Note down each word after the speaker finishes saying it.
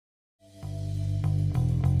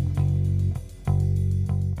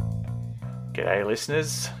G'day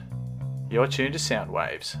listeners, you're tuned to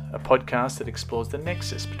Soundwaves, a podcast that explores the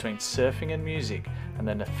nexus between surfing and music and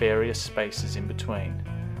the nefarious spaces in between.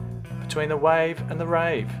 Between the wave and the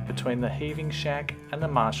rave, between the heaving shack and the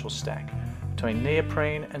Marshall stack, between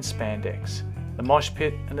neoprene and spandex, the mosh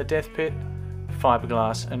pit and the death pit,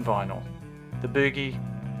 fiberglass and vinyl, the boogie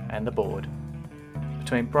and the board,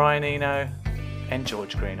 between Brian Eno and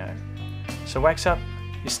George Greeno. So wax up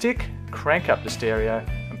your stick, crank up the stereo,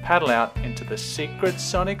 and paddle out into the secret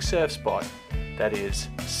sonic surf spot that is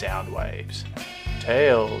Soundwaves.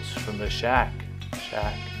 Tales from the shack,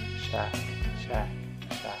 shack, shack, shack,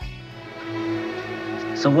 shack.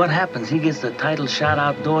 So what happens? He gets the title shot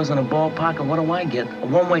outdoors in a ballpark, and what do I get? A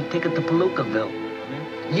one-way ticket to Palookaville.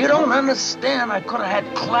 You don't understand. I could have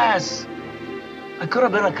had class. I could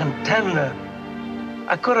have been a contender.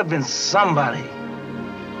 I could have been somebody.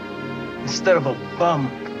 Instead of a bum,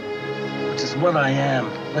 which is what I am.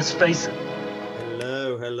 Let's face it.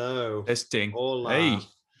 Hello, hello. Testing. Hola. Hey.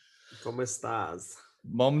 ¿Cómo estás?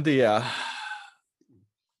 Bom dia.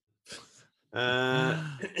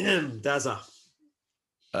 Dazza.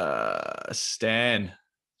 Stan.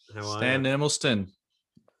 How are Stan you? Emilston.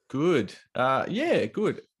 Good. Yeah,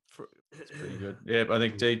 good. It's pretty good. Yeah, I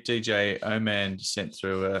think DJ Oman sent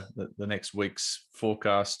through the next week's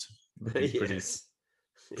forecast. Looking Yes.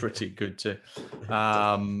 pretty good too.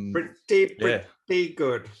 Pretty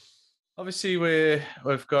good. Obviously,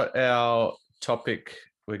 we've got our topic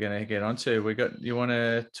we're going to get onto. You want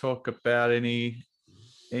to talk about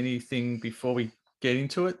anything before we get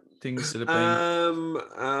into it? Things that have been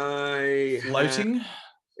floating.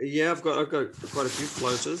 I've got quite a few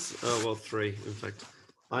floaters. Oh, well, 3 in fact.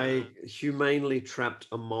 I humanely trapped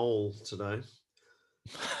a mole today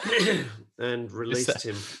and released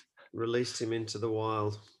him into the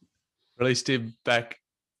wild. Released him back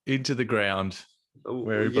into the ground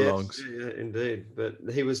where he belongs. Yeah, indeed. But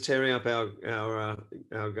he was tearing up our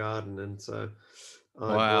garden, and so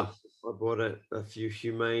I bought a few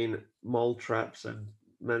humane mole traps and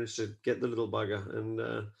managed to get the little bugger. And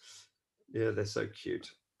they're so cute.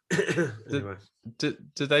 Anyway, do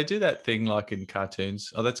they do that thing like in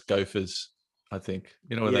cartoons? Oh, that's gophers, I think.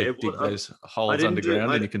 You know where they dig those holes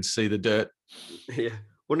underground and you can see the dirt. Yeah.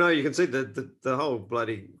 Well, no, you can see the whole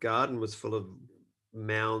bloody garden was full of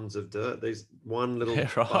mounds of dirt. This one little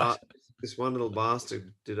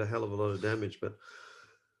bastard did a hell of a lot of damage. But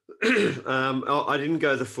I didn't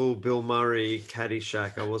go the full Bill Murray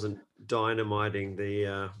Caddyshack. I wasn't dynamiting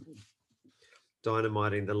the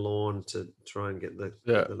lawn to try and get the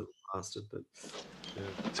little bastard. But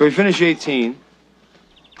so we finish 18, and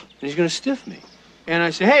he's gonna stiff me. And I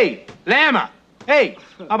say, "Hey, Llama, hey,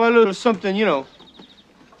 how about a little something,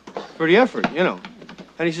 for the effort,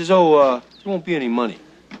 And he says, "Oh, there won't be any money.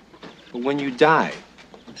 But when you die,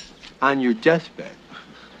 on your deathbed,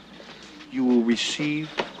 you will receive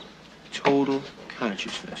total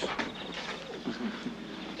consciousness."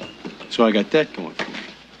 So I got that going for me,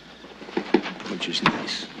 which is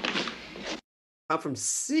nice. Apart from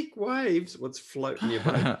sick waves, what's floating your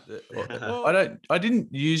boat? I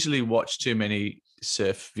didn't usually watch too many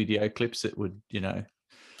surf video clips that would, in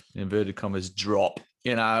inverted commas, drop,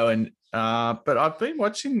 and but I've been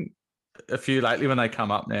watching a few lately when they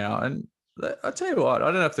come up now, and I tell you what, I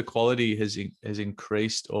don't know if the quality has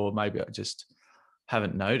increased or maybe I just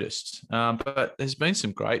haven't noticed. But there's been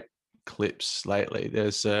some great clips lately.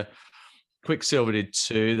 There's Quicksilver did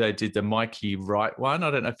 2. They did the Mikey Wright one. I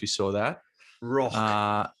don't know if you saw that.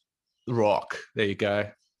 Rock. There you go.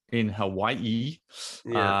 In Hawaii.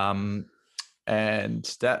 Yeah. And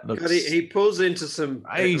that looks. God, he pulls into some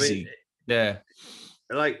crazy. Yeah.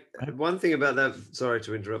 Like one thing about that. Sorry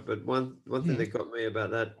to interrupt, but one thing that got me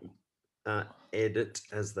about that edit,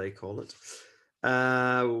 as they call it,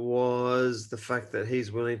 was the fact that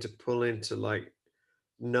he's willing to pull into like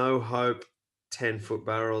no hope 10-foot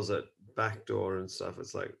barrels at backdoor and stuff.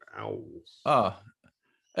 It's like, ow. Oh,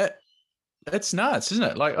 it's nuts, isn't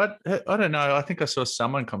it? Like I don't know. I think I saw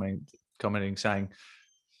someone commenting saying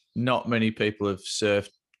not many people have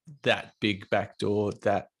surfed that big backdoor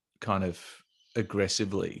that kind of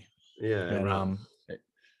aggressively. Yeah, and right.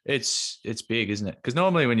 It's big, isn't it? Because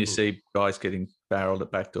normally when you see guys getting barreled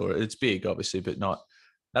at backdoor, it's big, obviously, but not.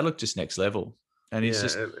 That looked just next level, and he's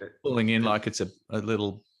just pulling in like it's a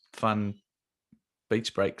little fun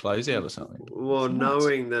beach break closeout or something. Well,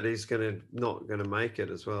 knowing that he's not gonna make it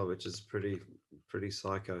as well, which is pretty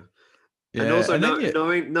psycho. Yeah, and also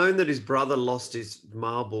knowing that his brother lost his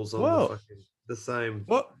marbles on the same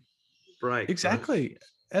break. Exactly. Right?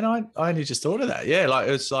 And I only just thought of that. Yeah, like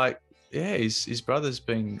it's like, yeah, his brother's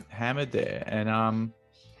been hammered there, and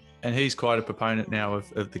he's quite a proponent now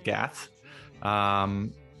of the gaff.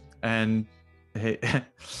 And and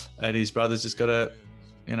his brother's just got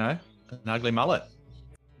an ugly mullet.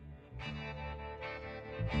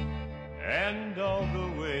 And all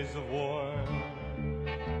the ways of war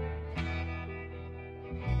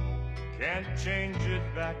can't change it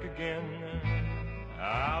back again.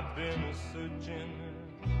 I've been searching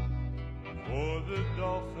for the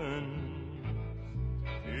dolphins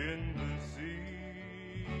in the sea.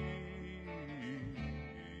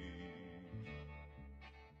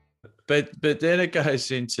 But then it goes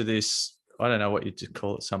into this, I don't know what you'd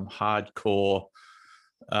call it, some hardcore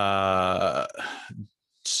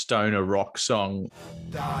stoner rock song.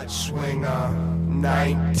 Dodge Swinger,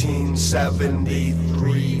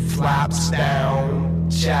 1973, flaps down,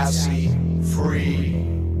 chassis free.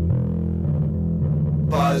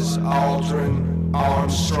 Buzz Aldrin,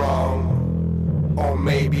 Armstrong, or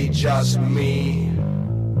maybe just me.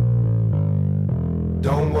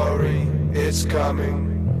 Don't worry, it's coming.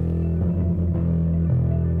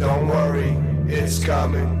 Don't worry, it's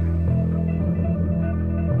coming.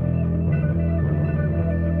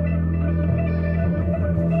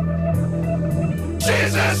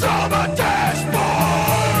 Jesus on the dashboard,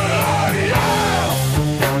 yeah.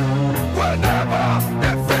 Whenever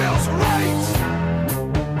it feels right.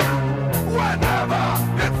 Whenever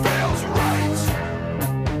it feels right.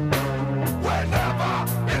 Whenever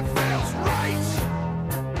it feels right.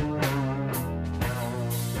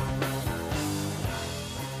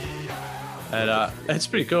 And it's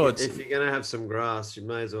pretty cool. If you're gonna have some grass, you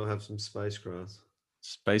may as well have some space grass.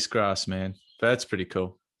 Space grass, man. That's pretty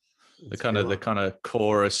cool. The kind of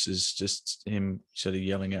chorus is just him sort of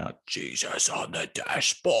yelling out, "Jesus on the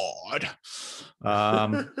dashboard."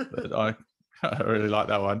 But I really like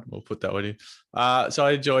that one. We'll put that one in. So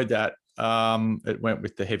I enjoyed that. It went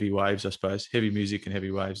with the heavy waves, I suppose. Heavy music and heavy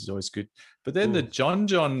waves is always good. But then the John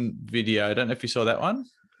video, I don't know if you saw that one.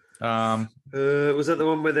 Was that the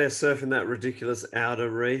one where they're surfing that ridiculous outer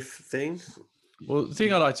reef thing? Well, the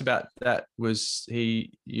thing I liked about that was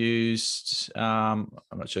he used, I'm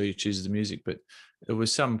not sure he chooses the music, but it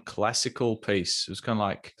was some classical piece. It was kind of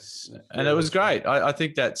like, and it was great. I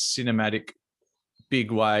think that cinematic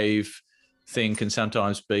big wave thing can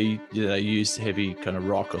sometimes be, they use heavy kind of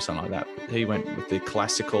rock or something like that. But he went with the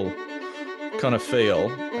classical kind of feel,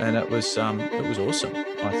 and it was awesome,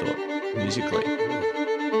 I thought, musically.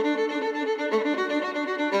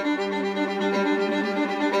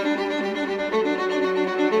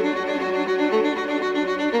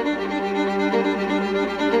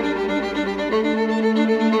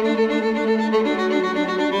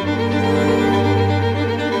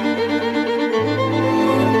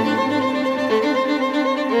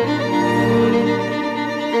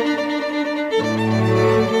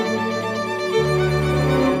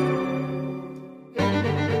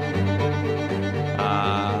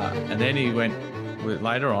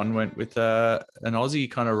 Later on went with an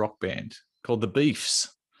Aussie kind of rock band called the Beefs,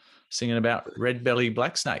 singing about red belly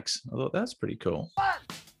black snakes. I thought that's pretty cool. 1,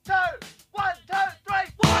 2, 1, 2, 3,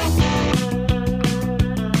 1.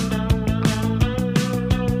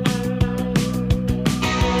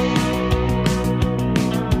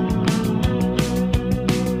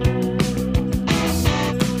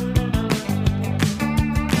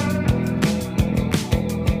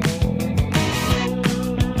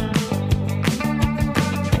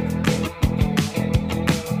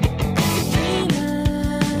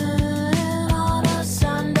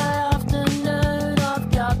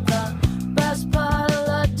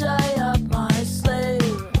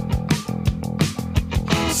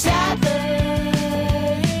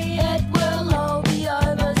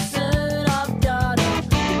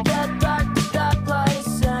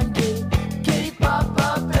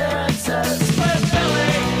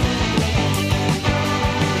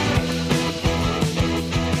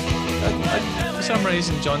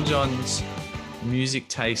 John's music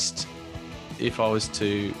taste, if I was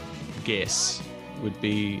to guess, would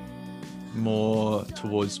be more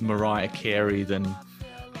towards Mariah Carey than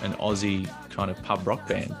an Aussie kind of pub rock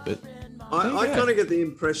band. But I kind of get the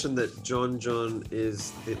impression that John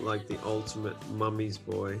is like the ultimate mummy's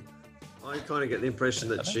boy. I kind of get the impression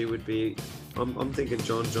that she would be. I'm thinking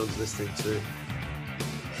John's listening to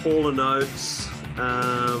Hall & Oates,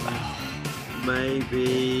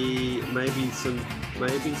 maybe some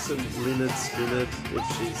Lynyrd Skynyrd if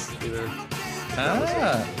she's,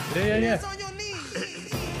 yeah.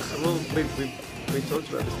 Well, we talked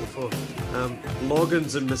about this before.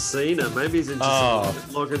 Loggins and Messina. Maybe he's into some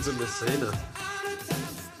Loggins and Messina.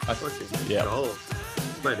 Yeah. Gold.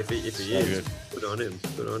 Mate, if he is, good on him.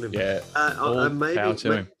 Yeah.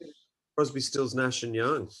 Maybe Crosby, Stills, Nash and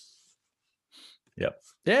Young. Yep.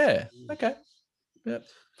 Yeah. Okay. Yep.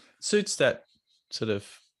 Suits that sort of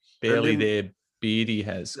barely there beard he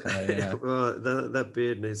has. Well, that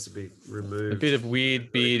beard needs to be removed. A bit of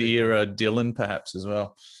weird beard era Dylan, perhaps, as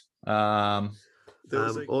well. All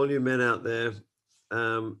you men out there,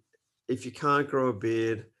 if you can't grow a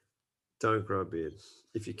beard, don't grow a beard.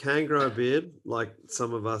 If you can grow a beard, like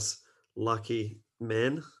some of us lucky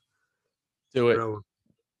men, do it. Grow,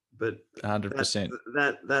 but 100%.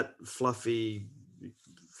 That fluffy,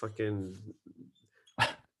 fucking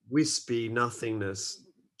wispy nothingness,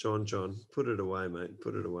 John, put it away, mate.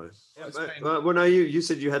 Put it away. Well, no, you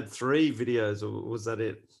said you had 3 videos, or was that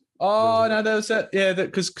it? Oh, no, that was that. Yeah,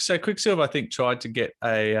 because Quicksilver, I think, tried to get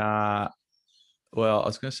a, I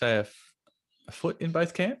was going to say a foot in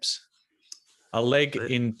both camps, a leg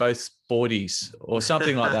in both bodies, or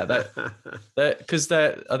something like that. Because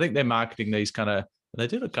I think they're marketing these they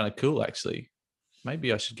do look kind of cool, actually.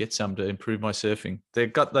 Maybe I should get some to improve my surfing.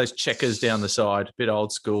 They've got those checkers down the side, a bit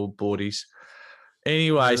old school boardies.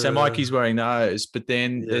 Anyway, so Mikey's wearing those, but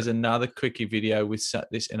then there's another quickie video with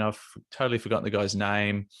this, and I've totally forgotten the guy's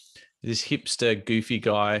name. This hipster, goofy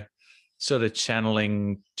guy, sort of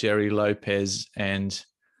channeling Jerry Lopez and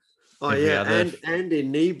Andy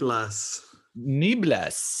Niblas.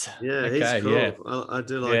 Niblas. Yeah, he's cool. Yeah. I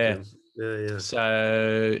do like him. Yeah.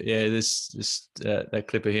 So this that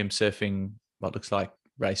clip of him surfing what looks like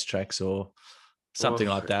racetracks or something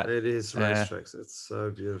like that. It is racetracks. It's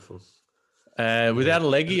so beautiful. Without a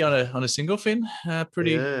leggy on a single fin,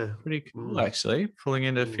 pretty cool actually. Pulling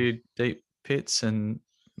into a few deep pits and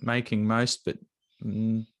making most, but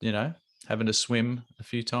having to swim a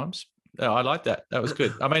few times. I like that. That was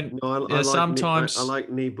good. I mean, sometimes I like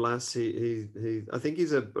Niblas. He I think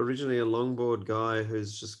he's originally a longboard guy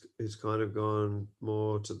who's kind of gone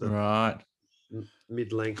more to the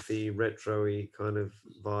mid-lengthy retro-y kind of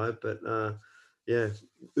vibe, but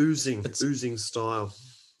oozing style.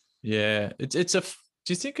 Yeah, it's a. Do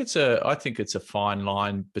you think it's a? I think it's a fine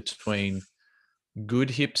line between good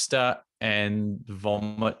hipster and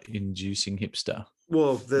vomit-inducing hipster.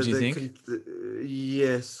 Well, do you think?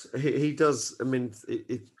 Yes, he does. I mean,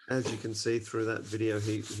 as you can see through that video,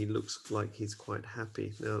 he looks like he's quite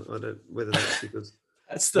happy. Now, I don't whether that's because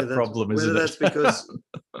that's the problem, isn't it?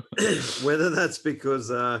 Whether that's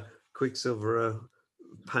because Quicksilver are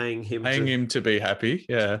paying him to be happy,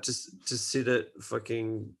 just to sit at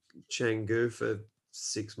fucking Canggu for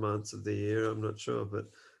 6 months of the year. I'm not sure, but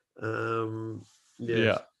well,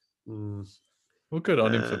 good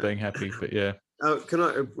on him for being happy, but yeah. Can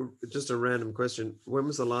I just a random question? When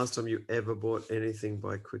was the last time you ever bought anything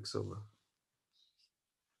by Quicksilver?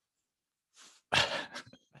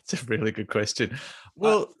 That's a really good question.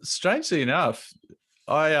 Well, strangely enough,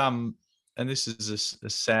 I and this is a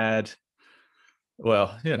sad.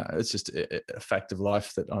 Well, it's just a fact of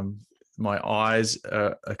life that my eyes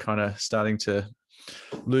are kind of starting to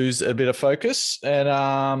lose a bit of focus,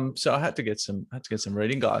 and so I had to get some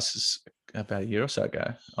reading glasses about a year or so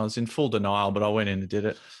ago. I was in full denial, but I went in and did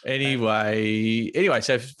it anyway.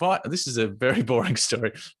 So this is a very boring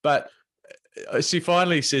story, but she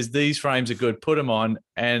finally says these frames are good. Put them on,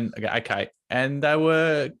 and okay, and they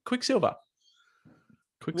were Quicksilver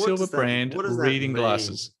brand reading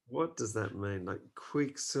glasses. What does that mean? Like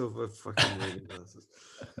Quicksilver fucking reading glasses.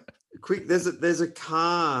 There's a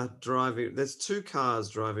car driving. There's 2 cars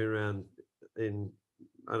driving around in.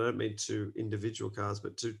 I don't mean 2 individual cars,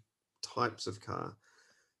 but 2 types of car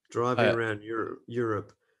driving around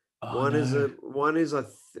Europe. One is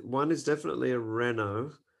definitely a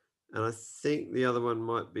Renault, and I think the other one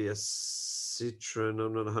might be a Citroen.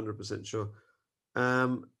 I'm not 100% sure.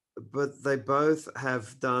 But they both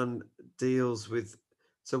have done deals with.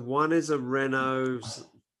 So one is a Renault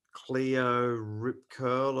Clio Rip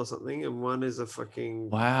Curl or something, and one is a fucking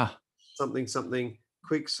something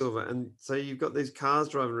Quicksilver. And so you've got these cars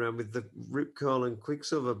driving around with the Rip Curl and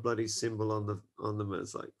Quicksilver bloody symbol on them.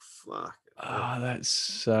 It's like fuck. Oh, that's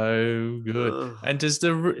so good. And does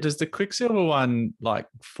the Quicksilver one like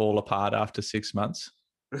fall apart after 6 months?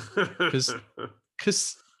 Because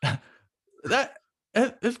that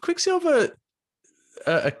if Quicksilver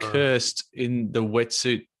are cursed in the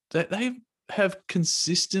wetsuit, they have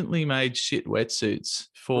consistently made shit wetsuits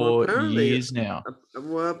for years now.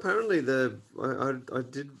 Well, apparently I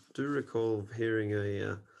do recall hearing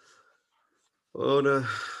maybe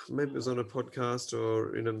it was on a podcast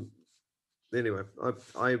or anyway,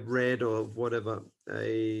 I read or whatever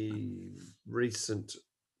a recent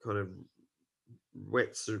kind of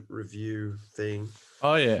wetsuit review thing.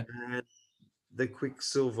 Oh yeah. And the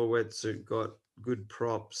Quicksilver wetsuit got good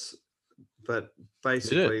props, but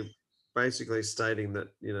basically stating that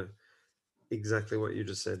exactly what you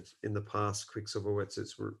just said. In the past, Quicksilver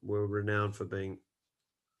wetsuits were renowned for being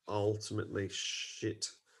ultimately shit.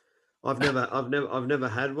 I've never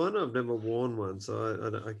had one. I've never worn one,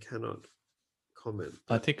 so I cannot comment.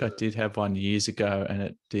 I think I did have one years ago, and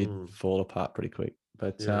it did fall apart pretty quick.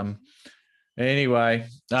 But anyway,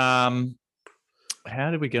 how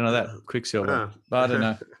did we get on that Quicksilver? I don't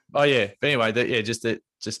know. Oh yeah. But anyway, just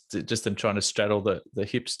them trying to straddle the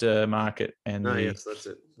hipster market and yes, that's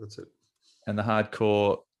it. And the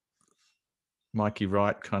hardcore Mikey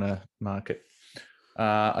Wright kind of market.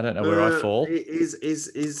 I don't know where I fall. That's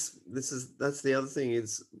the other thing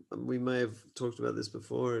is we may have talked about this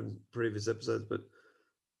before in previous episodes, but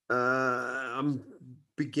I'm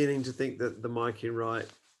beginning to think that the Mikey Wright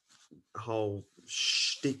whole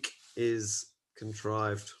shtick is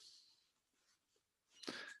contrived.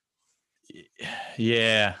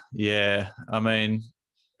 Yeah. I mean,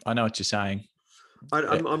 I know what you're saying.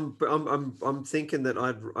 I'm thinking that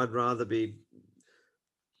I'd rather be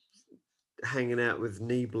hanging out with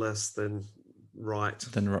Neebless than Wright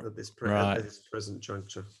at this present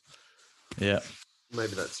juncture. Yeah,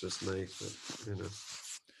 maybe that's just me, but you know.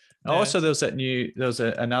 Also, there was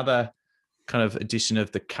another kind of edition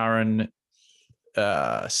of the Curran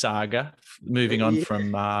saga, moving on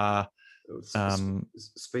from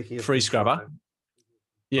speaking of Free Scrubber.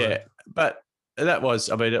 Yeah, but that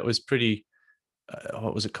was, I mean, it was pretty.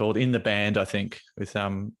 What was it called? In the Band, I think, with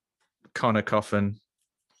Connor Coffin,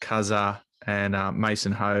 Kaza, and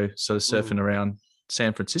Mason Ho, sort of surfing around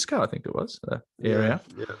San Francisco, I think it was the area.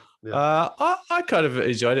 Yeah. I kind of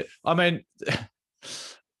enjoyed it. I mean,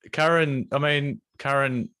 Curran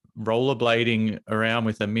rollerblading around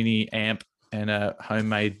with a mini amp and a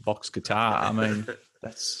homemade box guitar. I mean,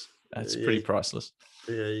 that's pretty priceless.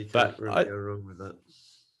 Yeah, you can't really go wrong with that.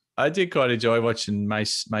 I did quite enjoy watching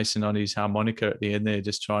Mason on his harmonica at the end there,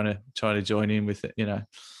 just trying to join in with it, you know,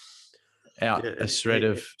 a shred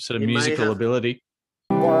of sort of musical ability.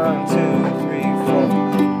 1, 2, 3, 4.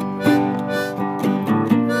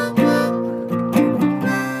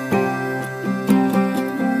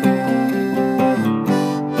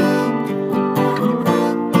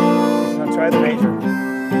 Try the major.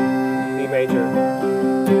 B major.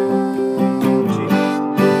 G.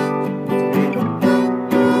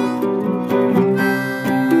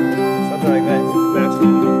 Something like that.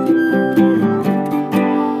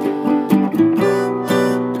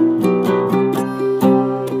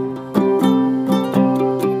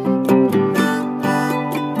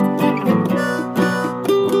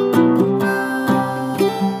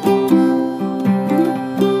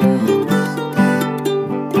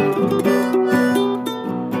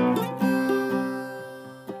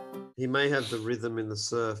 He may have the rhythm in the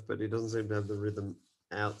surf, but he doesn't seem to have the rhythm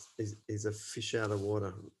out. He's a fish out of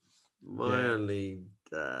water. My only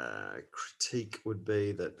critique would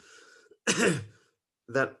be that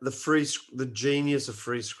that the genius of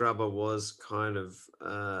Free Scrubber was kind of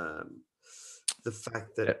the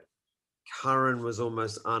fact that Curran was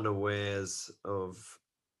almost unawares of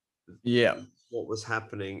what was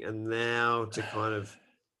happening, and now to kind of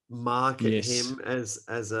market him as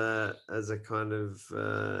a kind of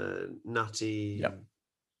nutty.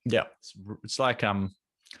 Yeah, it's like I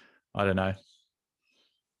don't know,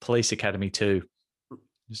 Police Academy 2,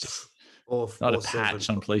 or not a patch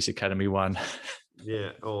on Police Academy 1.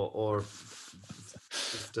 Yeah, or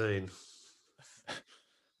 15.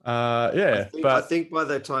 I think by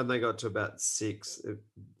the time they got to about 6,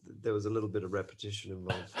 there was a little bit of repetition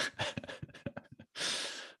involved.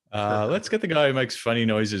 Let's get the guy who makes funny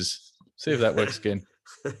noises. See if that works again.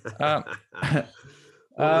 So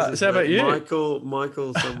how about you?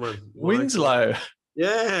 Michael someone. Winslow.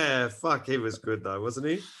 Yeah, fuck, he was good though, wasn't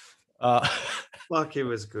he? Fuck, he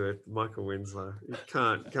was good. Michael Winslow. You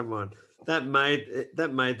can't, come on. That made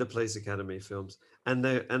the Police Academy films. And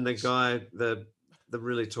the guy, the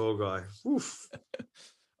really tall guy. Oof.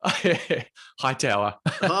 Hightower.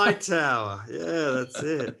 Hightower. Yeah, that's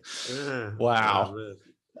it. Yeah. Wow.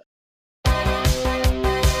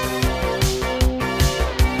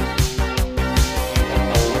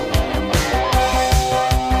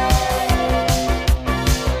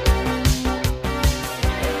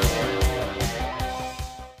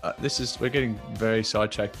 Oh, we're getting very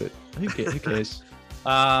sidetracked, but who cares?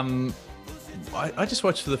 I just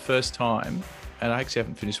watched for the first time, and I actually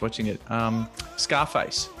haven't finished watching it.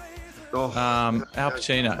 Scarface. Al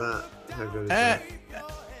Pacino. How good is that?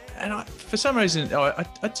 And for some reason, I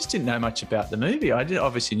just didn't know much about the movie. I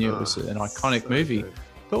obviously knew it was an iconic movie,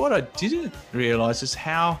 but what I didn't realize is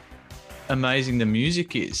how amazing the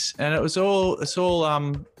music is. And it's all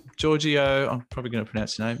Giorgio. I'm probably going to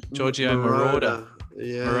pronounce his name. Giorgio Moroder.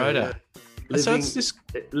 Yeah. So it's just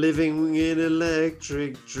living in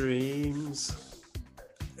electric dreams.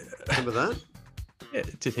 Remember that? Yeah,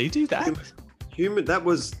 did he do that? Human. That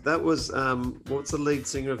was. What's the lead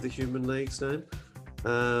singer of the Human League's name?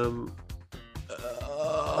 I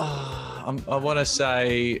want to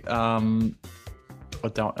say. I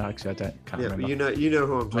don't actually. I don't. Can't remember. You know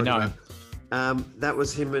who I'm talking know. about. That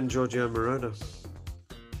was him and Giorgio Moroder.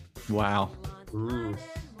 Wow.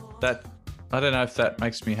 That I don't know if that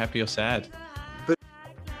makes me happy or sad.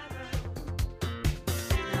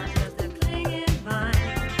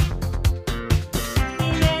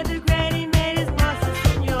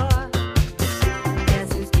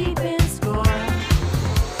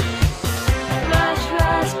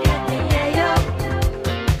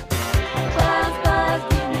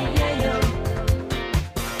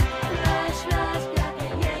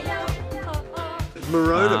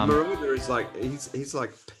 Moroder is like he's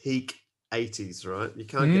like peak 80s, right? You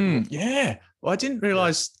can't get more. Yeah. Well, I didn't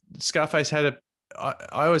realize Scarface had a.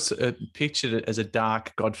 I always pictured it as a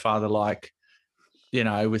dark Godfather, like, you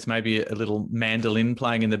know, with maybe a little mandolin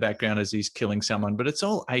playing in the background as he's killing someone. But it's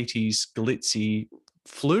all 80s glitzy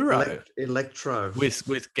fluoro, electro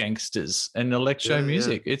with gangsters and electro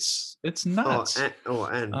music. Yeah. It's nuts.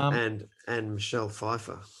 And Michelle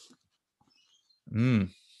Pfeiffer.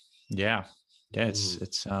 Yeah. Yeah,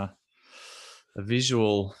 it's a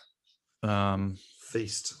visual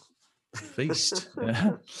feast.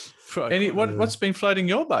 Yeah. What's been floating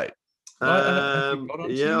your boat?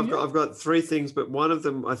 I've got three things, but one of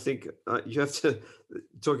them I think you have to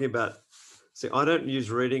talking about. See, I don't use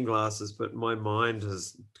reading glasses, but my mind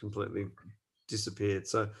has completely disappeared.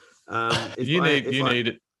 So you need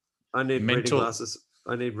it. I need reading glasses.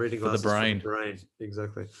 I need reading glasses for the brain.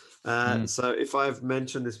 Exactly. So if I've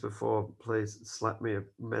mentioned this before, please slap me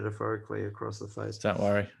metaphorically across the face. Don't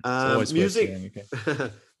worry. It's always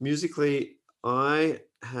musically, I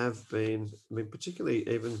have been, particularly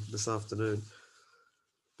even this afternoon,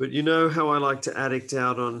 but you know how I like to addict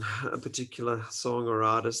out on a particular song or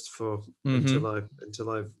artist for until I've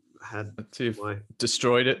had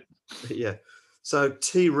destroyed it. Yeah. So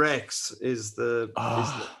T-Rex is the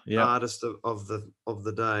artist of the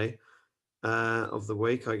day, of the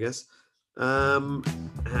week, I guess. That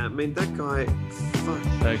guy,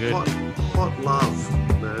 so good. Hot love,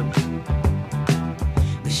 man.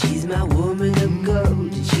 She's my woman of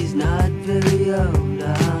gold, and she's not very old.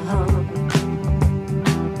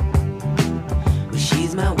 Well,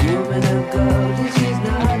 she's my woman of gold, and she's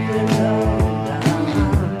not very old.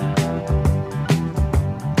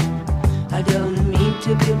 I don't mean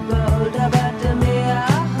to be bold, but to me I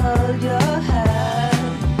hold your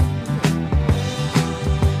hand.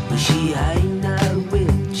 Well, she ain't no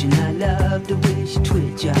witch, and I love the way she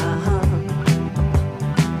twitch,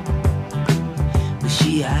 Well,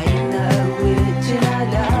 she ain't no witch, and I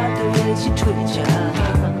love the way she twitch,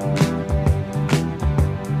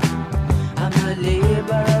 I'm a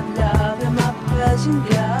labor of love in my Persian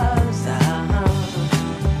gloves,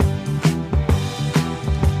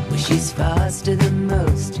 She's faster than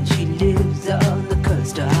most, and she lives on the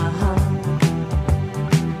coast,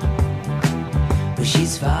 Well,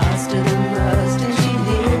 she's faster than most, and she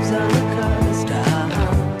lives on the coast,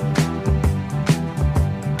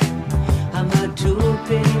 I'm a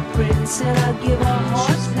two-penny prince, and I give her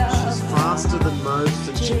horse love. She's faster than most,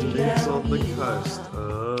 and she lives on the coast.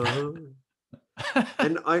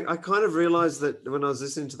 And I kind of realized that when I was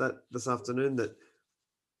listening to that this afternoon, that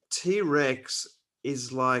T-Rex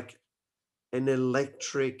is like an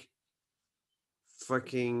electric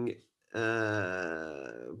fucking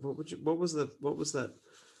what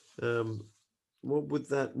would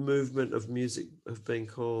that movement of music have been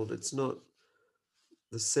called? It's not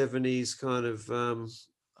the 70s kind of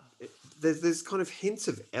there's kind of hints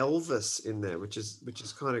of Elvis in there, which is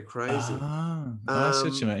kind of crazy. I see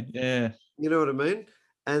what you mean. Yeah. You know what I mean?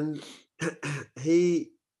 And he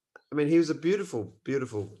was a beautiful,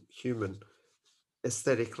 beautiful human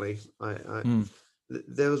aesthetically.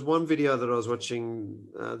 There was one video that I was watching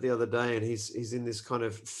the other day, and he's in this kind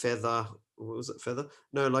of feather. What was it? Feather?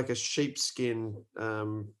 No, like a sheepskin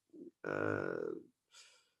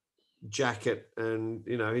jacket, and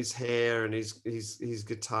you know his hair and his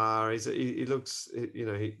guitar. He looks, you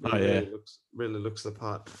know, he really looks the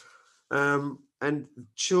part. And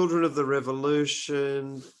Children of the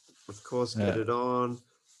Revolution, of course, Get It On,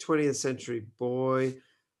 20th Century Boy.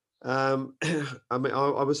 I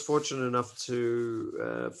was fortunate enough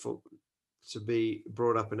to be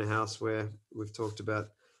brought up in a house where we've talked about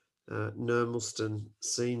Nermelston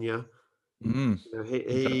Senior. You know,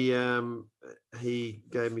 he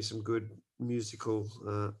gave me some good musical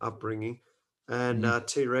upbringing. And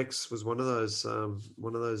T-Rex was one of those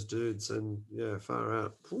dudes, and yeah, far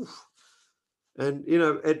out. Oof. And you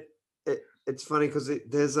know, it's funny because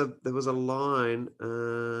there was a line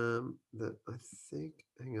that I think.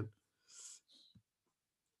 Hang on,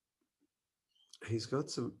 he's got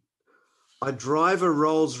some. I drive a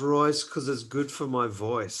Rolls Royce because it's good for my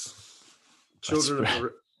voice. Children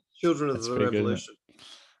of the Revolution.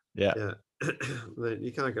 Yeah. Man,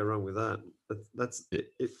 you can't go wrong with that. That's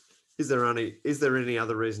it. Is there any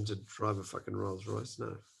other reason to drive a fucking Rolls Royce?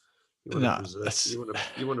 No. You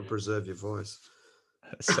want to preserve your voice.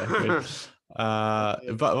 That's so good.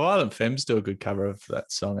 But Violent Femmes do a good cover of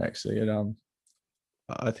that song actually, and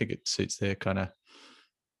I think it suits their kind of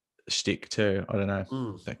shtick too. I don't know.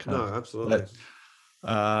 Absolutely.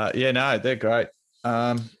 No, they're great.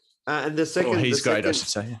 And the second, he's great, I should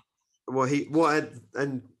say.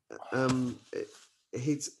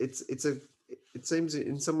 It seems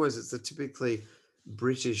in some ways it's a typically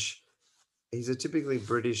British. He's a typically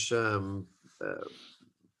British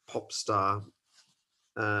pop star.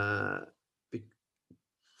 Because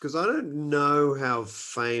I don't know how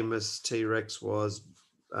famous T-Rex was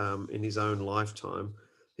in his own lifetime.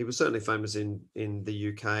 He was certainly famous in the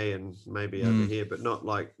UK and maybe over here, but not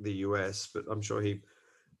like the US. But I'm sure he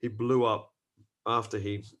blew up after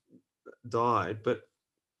he died. But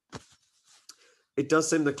it does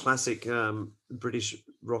seem the classic British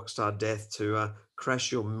rock star death to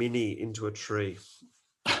crash your Mini into a tree.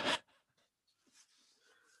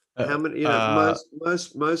 How many? Most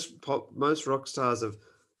rock stars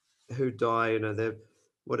who die, they've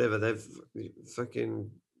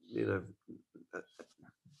fucking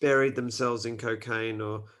buried themselves in cocaine,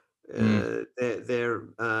 or their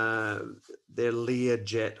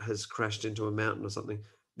Learjet has crashed into a mountain or something.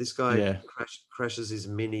 This guy crashes his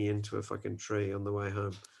Mini into a fucking tree on the way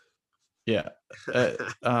home. Yeah. It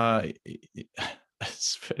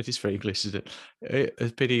is very English, isn't it?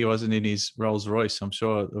 It's a pity he wasn't in his Rolls Royce. I'm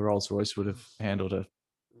sure the Rolls Royce would have handled a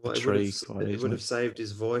tree quite easily. It would have saved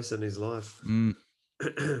his voice and his life.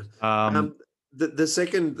 The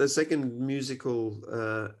second musical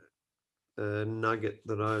nugget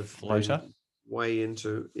that I've been way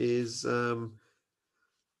into is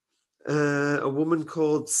a woman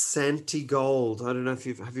called Santi Gold. I don't know if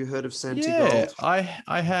have you heard of Santi Gold? I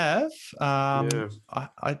have.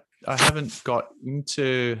 I haven't got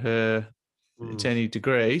into her to any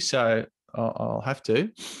degree, so I'll have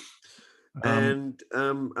to. And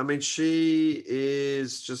I mean, she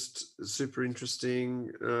is just a super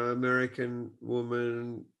interesting American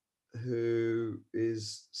woman who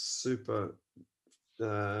is super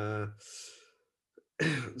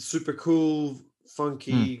cool,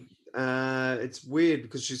 funky. It's weird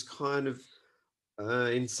because she's kind of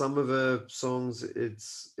in some of her songs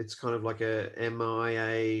it's kind of like a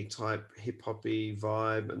MIA type hip hoppy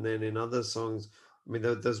vibe, and then in other songs, I mean,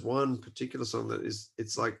 there's one particular song that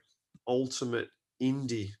it's like ultimate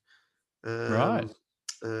indie. Right.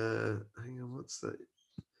 Hang on, what's that?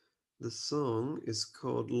 The song is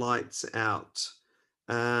called Lights Out.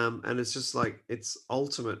 And it's just like, it's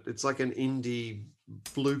ultimate. It's like an indie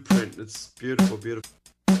blueprint. It's beautiful, beautiful.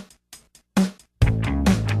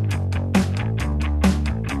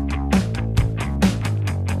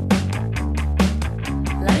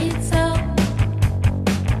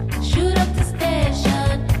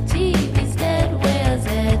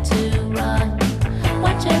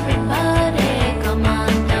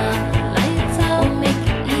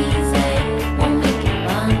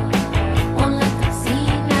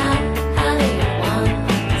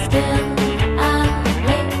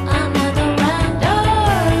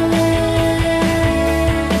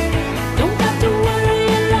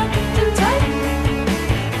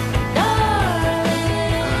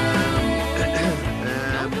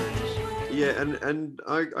 And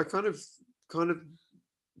I kind of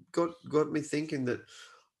got me thinking that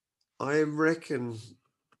I reckon,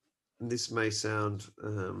 and this may sound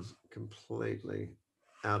completely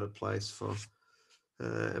out of place for,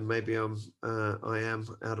 and maybe I am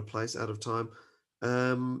out of place, out of time,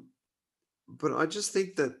 but I just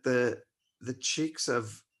think that the chicks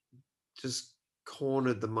have just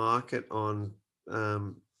cornered the market on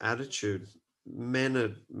attitude. Men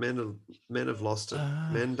have lost it.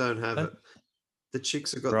 Men don't have it. The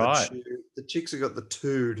chicks have got the chicks have got the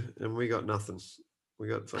tood, and we got nothing. We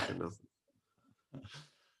got fucking nothing.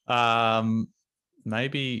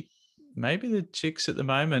 Maybe the chicks at the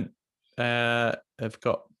moment have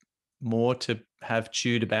got more to have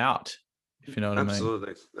chewed about, if you know what I mean.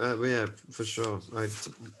 Absolutely. Yeah, for sure.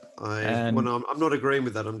 I'm not agreeing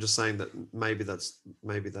with that. I'm just saying that maybe that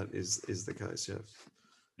is the case. Yeah.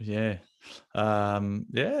 Yeah.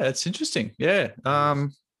 Yeah, it's interesting. Yeah. Oh,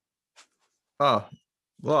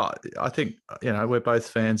 well, I think, we're both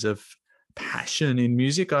fans of passion in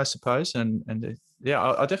music, I suppose. And yeah,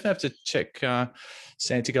 I'll definitely have to check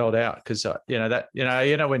Santigold out because,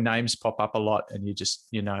 when names pop up a lot and you just,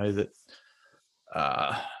 that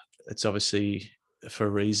it's obviously for a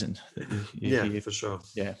reason. That you for sure.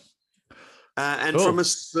 Yeah. And Cool. from a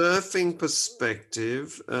surfing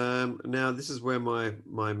perspective, now this is where my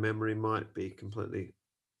memory might be completely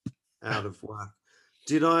out of whack.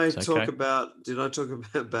 Did I talk about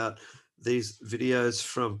these videos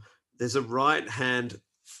from? There's a right-hand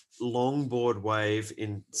longboard wave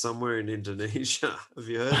in somewhere in Indonesia. Have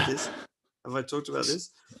you heard this? Have I talked about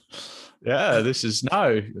this? Yeah, this is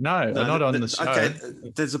no, not on the show. Okay,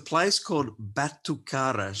 there's a place called Batu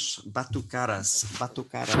Karas,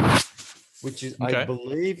 which is I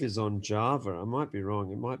believe is on Java. I might be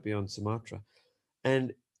wrong. It might be on Sumatra,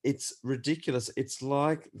 and it's ridiculous. It's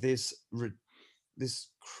like this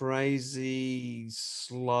crazy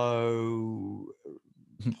slow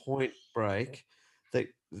point break that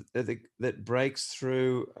breaks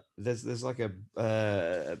through. There's like a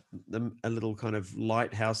little kind of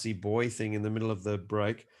lighthousey buoy thing in the middle of the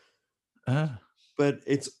break. But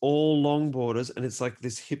it's all longboarders, and it's like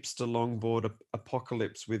this hipster longboard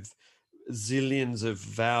apocalypse with zillions of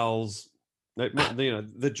vowels.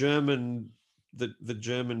 The German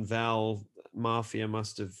vowel mafia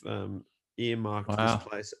must have earmarked this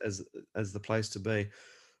place as the place to be.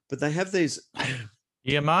 But they have these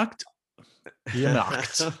earmarked.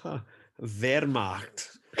 Wehrmacht.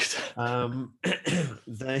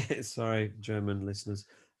 Sorry, German listeners.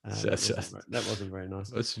 That wasn't very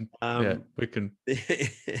nice. Yeah, we can.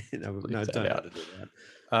 No, don't do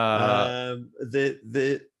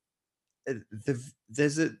that.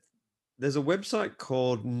 There's a website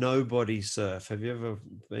called Nobody Surf. Have you ever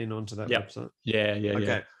been onto that website? Yeah. Okay.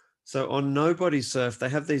 Yeah. So on Nobody Surf, they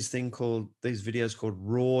have these videos called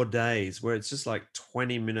Raw Days, where it's just like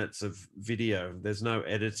 20 minutes of video. There's no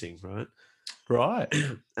editing, right? Right.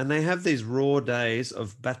 And they have these raw days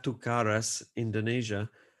of Batu Karas, Indonesia.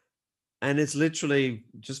 And it's literally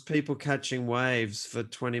just people catching waves for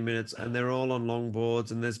 20 minutes, and they're all on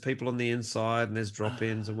longboards, and there's people on the inside, and there's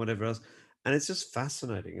drop-ins and whatever else. And it's just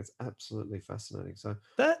fascinating. It's absolutely fascinating. So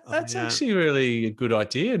that's actually really a good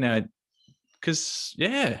idea now, because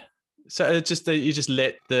so it's just that you just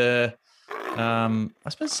let the I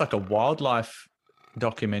suppose it's like a wildlife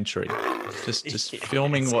documentary, just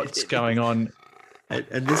filming what's going on.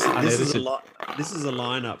 And this is a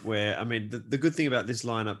lineup where, I mean, the good thing about this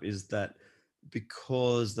lineup is that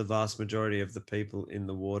because the vast majority of the people in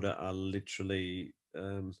the water are literally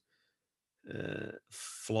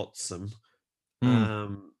flotsam,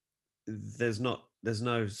 there's no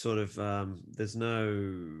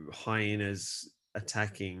hyenas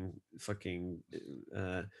attacking fucking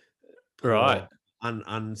right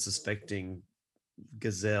unsuspecting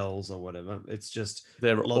gazelles or whatever. It's just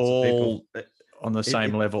they're all on the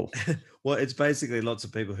same level. Well, it's basically lots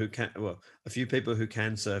of people who a few people who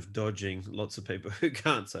can surf dodging lots of people who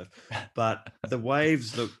can't surf, but the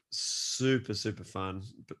waves look super fun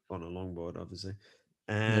on a longboard, obviously.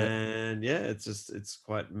 And it's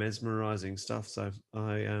quite mesmerizing stuff. So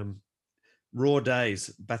Raw Days,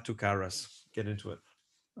 Batu Karas, get into it.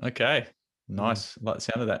 Okay, nice. Like the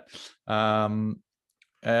sound of that.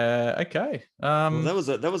 Okay. Well,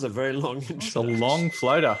 that was a very long intro. It's a long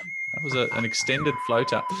floater. That was an extended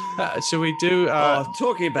floater. Should we do?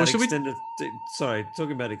 Talking about extended.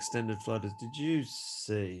 Talking about extended floaters. Did you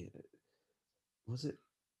see? Was it?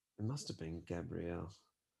 It must have been Gabrielle.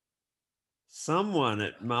 Someone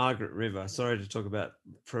at Margaret River. Sorry to talk about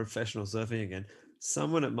professional surfing again.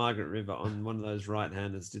 Someone at Margaret River on one of those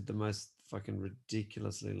right-handers did the most fucking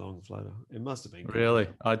ridiculously long floater. It must have been. Really?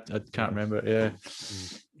 I can't remember. Yeah.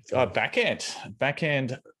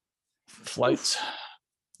 Backhand floats.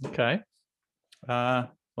 Okay.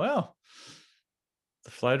 Well,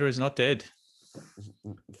 the floater is not dead.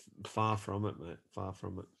 Far from it, mate. Far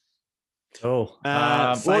from it. Cool.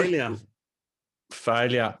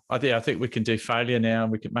 Failure. I think we can do failure now,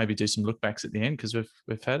 and we could maybe do some look backs at the end because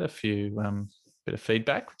we've had a few bit of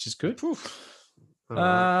feedback, which is good.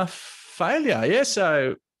 Failure. Yeah.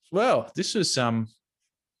 So, this is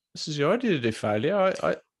your idea to do failure.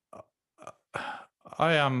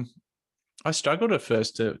 I struggled at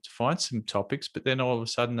first to find some topics, but then all of a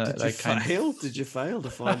sudden they came. Did you fail to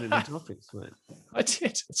find any topics, mate? I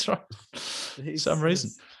did. That's right. For some reason.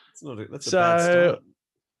 That's a bad start.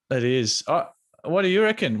 It is. What do you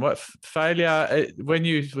reckon? What failure? When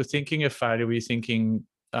you were thinking of failure, were you thinking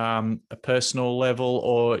a personal level,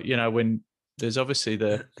 or when there's obviously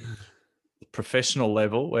the professional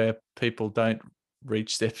level where people don't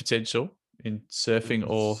reach their potential in surfing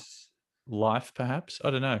or life, perhaps.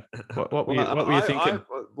 I don't know. What were you thinking?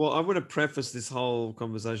 I want to preface this whole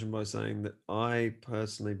conversation by saying that I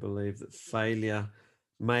personally believe that failure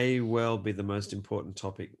may well be the most important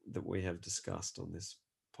topic that we have discussed on this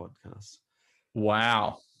podcast.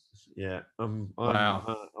 Wow. Yeah, I'm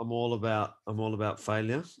all about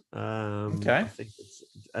failure. Okay. I think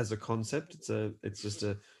as a concept, it's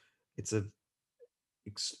an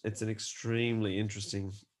extremely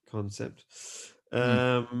interesting concept.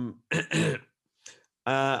 I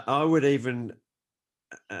would even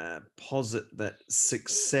posit that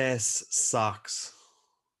success sucks.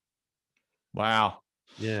 Wow.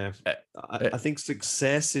 Yeah, I think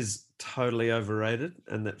success is totally overrated,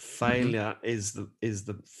 and that failure is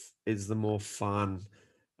the more fun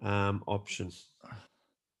option.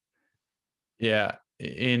 Yeah,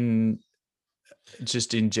 in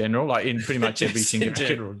general, like in pretty much everything.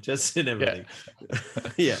 Just in everything.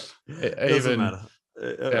 Yeah, it doesn't matter.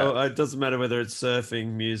 It doesn't matter whether it's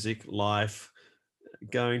surfing, music, life,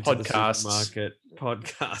 going to the supermarket,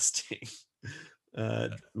 podcasting,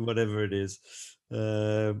 whatever it is.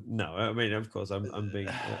 No, I mean, of course, I'm being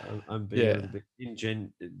a little bit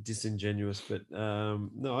disingenuous, but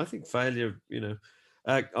no, I think failure.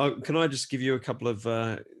 Can I just give you a couple of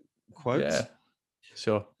quotes? Yeah,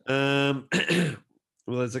 sure.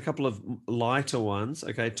 Well, there's a couple of lighter ones.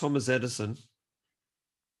 Okay, Thomas Edison.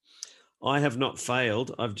 I have not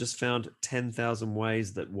failed. I've just found 10,000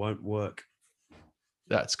 ways that won't work.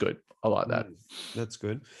 That's good. I like that. That's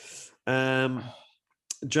good.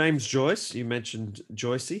 James Joyce, you mentioned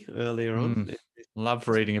Joycey earlier on. Love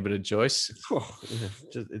reading a bit of Joyce. Oh, yeah,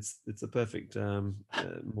 it's a perfect morning.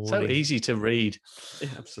 So easy to read. Yeah,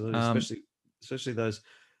 absolutely. Especially those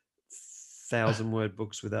 1,000-word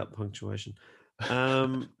books without punctuation.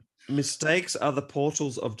 Mistakes are the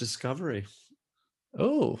portals of discovery.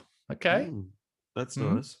 Oh, okay. That's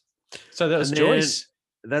nice. So that was Joyce.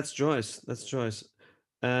 That's Joyce.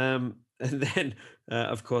 And then,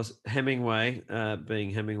 of course, Hemingway,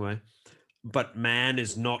 being Hemingway. But man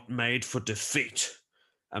is not made for defeat.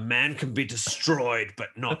 A man can be destroyed, but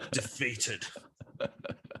not defeated.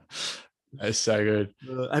 That's so good.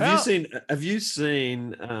 Have you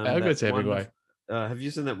seen? How good's Hemingway? Have you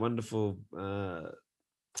seen that wonderful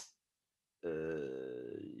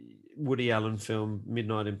Woody Allen film,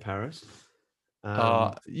 Midnight in Paris?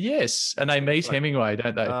 Yes, and they meet Hemingway,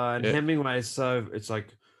 don't they? And Hemingway is it's like,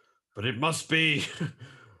 but it must be.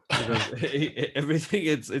 Everything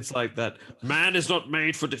it's like that. Man is not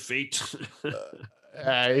made for defeat.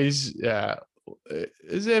 Is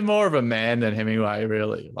there more of a man than Hemingway?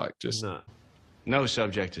 Really, like just no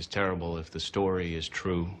subject is terrible if the story is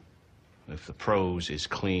true, if the prose is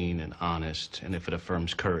clean and honest, and if it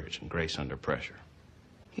affirms courage and grace under pressure.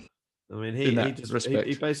 I mean, he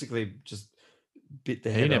basically just bit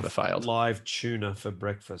the head off live tuna for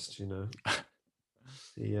breakfast.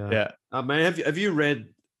 Yeah. I mean, have you read?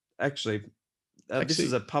 Actually, this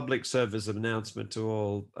is a public service announcement to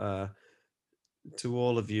all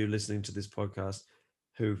of you listening to this podcast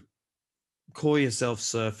who call yourself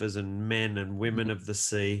surfers and men and women of the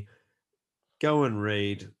sea. Go and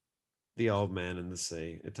read The Old Man and the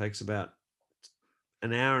Sea. It takes about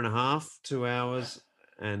an hour and a half, 2 hours,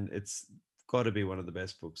 and it's got to be one of the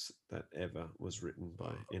best books that ever was written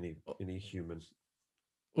by any human.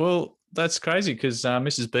 Well, that's crazy because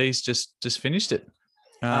Mrs. B's just finished it.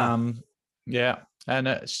 Yeah, and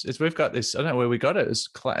we've got this. I don't know where we got it. It's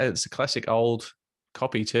a classic old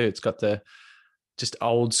copy too. It's got the just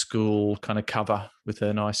old school kind of cover with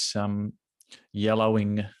a nice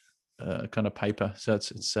yellowing kind of paper. So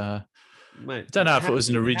it's mate, I don't know if it was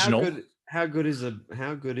an original. How good is a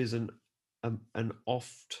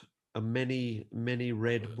many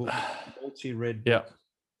read book, multi-read book?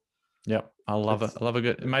 Yeah, I love it. I love a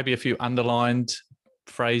good, maybe a few underlined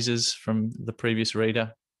phrases from the previous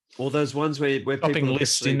reader. All those ones where people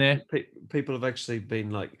lists in there. People have actually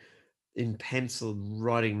been like in pencil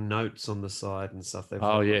writing notes on the side and stuff. They've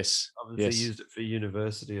yes, obviously used it for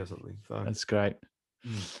university or something. That's great.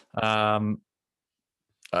 Great. There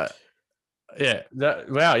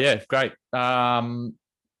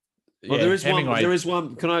is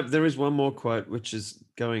one. There is one more quote which is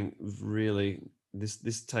going really.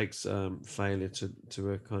 This takes failure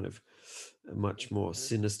to a kind of a much more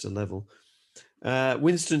sinister level.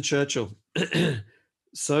 Winston Churchill.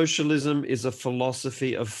 Socialism is a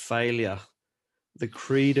philosophy of failure, the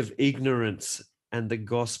creed of ignorance, and the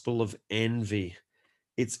gospel of envy.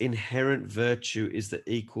 Its inherent virtue is the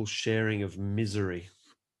equal sharing of misery.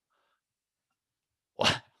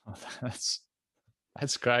 That's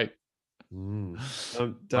That's great. Don't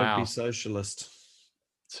Wow. be socialist.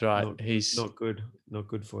 That's right. He's not good. Not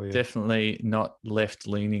good for you. Definitely not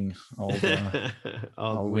left-leaning, old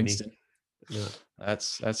Old Winston. No.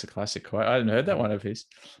 That's a classic quote. I hadn't heard that one of his.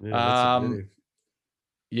 Yeah,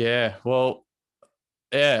 yeah. Well,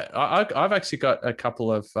 yeah. I've actually got a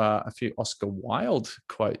couple of a few Oscar Wilde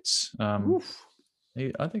quotes. I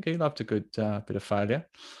think he loved a good bit of failure.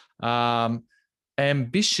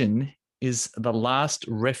 Ambition is the last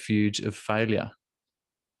refuge of failure.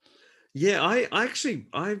 Yeah, I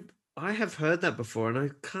have heard that before, and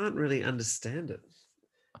I can't really understand it.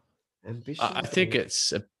 Ambition. I think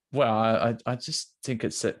it's I just think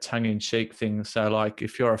it's that tongue-in-cheek thing. So, like,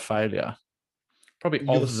 if you're a failure, probably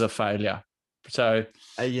of the failure. So,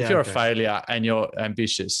 if you're a failure and you're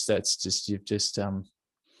ambitious, that's just you've just I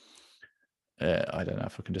don't know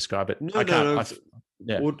if I can describe it. No.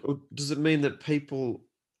 Or does it mean that people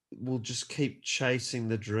will just keep chasing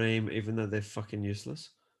the dream even though they're fucking useless?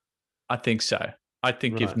 I think so. I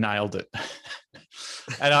think you've nailed it.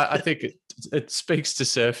 And I think it speaks to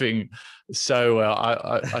surfing so well.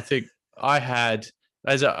 I think I had,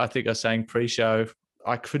 I think I was saying pre-show,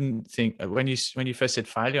 I couldn't think when you first said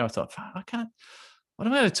failure, I thought, I can't, what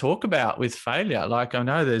am I going to talk about with failure? Like, I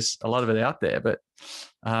know there's a lot of it out there, but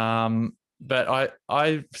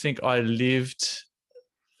I think I lived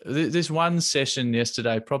this one session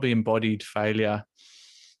yesterday, probably embodied failure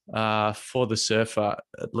for the surfer,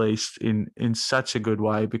 at least in such a good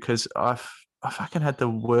way, because I fucking had the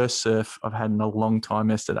worst surf I've had in a long time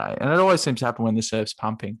yesterday, and it always seems to happen when the surf's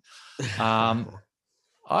pumping. I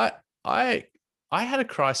had a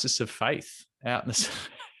crisis of faith out in the surf.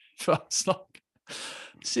 I was like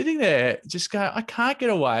sitting there, just going, I can't get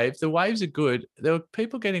a wave. The waves are good. There were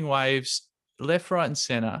people getting waves left, right, and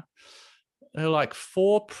center. There are like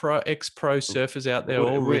 4 ex-pro surfers out there.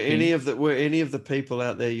 Were any of the people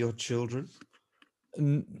out there your children?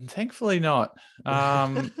 Thankfully not.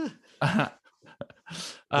 What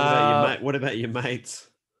about your mates?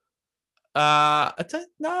 I don't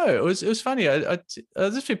know. It was funny.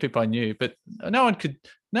 There's a few people I knew, but no one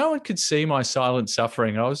could see my silent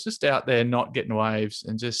suffering. I was just out there not getting waves,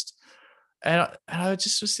 and I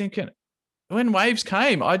just was thinking, when waves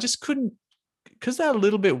came, I just couldn't, because they're a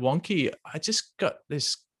little bit wonky. I just got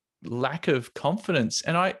this lack of confidence,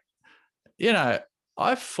 and I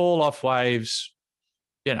fall off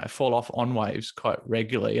on waves quite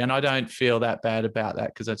regularly, and I don't feel that bad about that,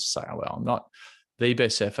 because I just say, oh, well, I'm not the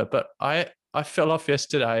best surfer, but I fell off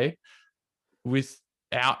yesterday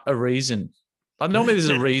without a reason. Normally there's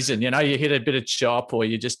a reason, you hit a bit of chop, or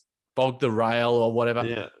you just bogged the rail or whatever.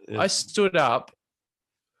 Yeah. I stood up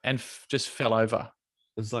and just fell over.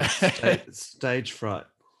 It's like stage fright.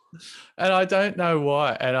 And I don't know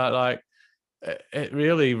why. And it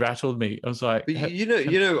really rattled me. I was like, but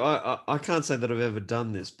I can't say that I've ever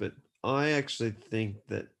done this, but I actually think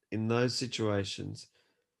that in those situations,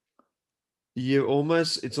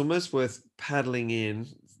 it's almost worth paddling in,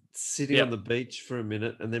 sitting on the beach for a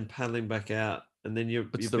minute, and then paddling back out, and then you're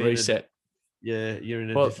the reset. You're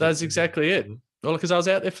in a. Well, that's exactly it. Well, because I was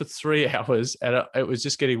out there for 3 hours, and it was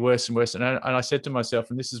just getting worse and worse. And I said to myself,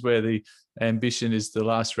 and this is where the ambition is the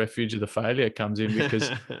last refuge of the failure comes in, because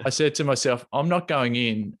I said to myself, I'm not going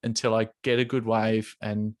in until I get a good wave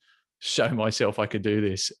and show myself I could do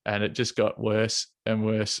this. And it just got worse and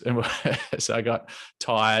worse and worse. I got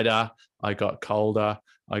tireder, I got colder,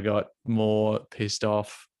 I got more pissed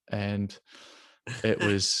off, and it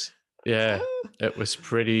was, it was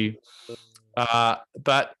pretty,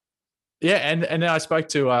 but yeah. And then I spoke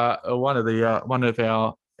to one of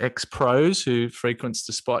our ex-pros who frequents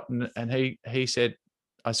the spot, and he said,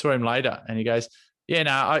 I saw him later, and he goes, yeah,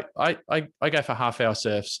 no, I go for half-hour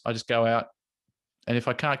surfs. I just go out, and if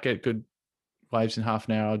I can't get good waves in half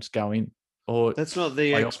an hour, I'll just go in. Or that's not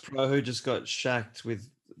the ex-pro who just got shacked with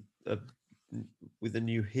a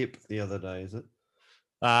new hip the other day, is it?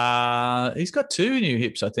 He's got 2 new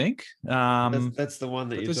hips, I think. That's the one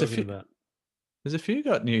that you're talking about. There's a few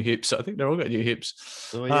got new hips. I think they're all got new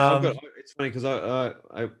hips. Oh yeah, it's funny because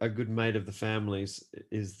a good mate of the family's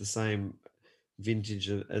is the same vintage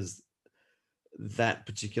as that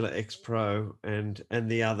particular ex-pro, and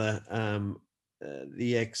the other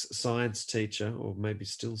the ex-science teacher, or maybe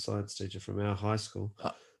still science teacher from our high school.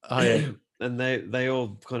 And they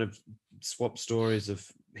all kind of swap stories of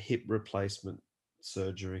hip replacement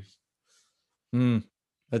surgery.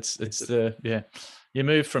 You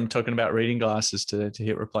move from talking about reading glasses to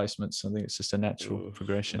hip replacements. I think it's just a natural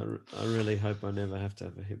progression. I really hope I never have to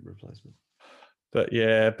have a hip replacement.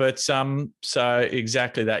 But so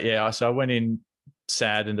exactly that. Yeah. So I went in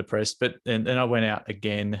sad and depressed, but then I went out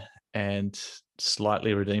again and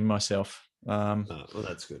slightly redeem myself. Well,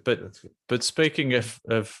 that's good. But That's good. But speaking of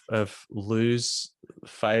lose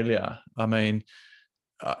failure, I mean,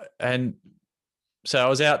 and so I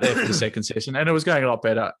was out there for the second session, and it was going a lot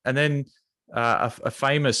better. And then a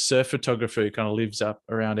famous surf photographer who kind of lives up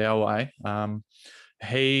around our way,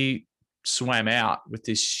 he swam out with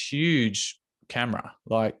this huge camera,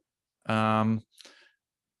 like.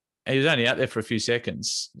 He was only out there for a few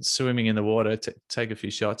seconds, swimming in the water to take a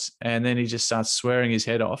few shots, and then he just starts swearing his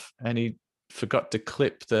head off, and he forgot to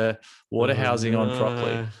clip the water housing on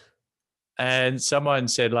properly. And someone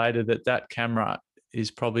said later that camera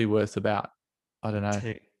is probably worth about, I don't know,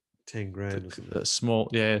 10 grand or something. Small,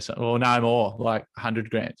 yeah, or no more, like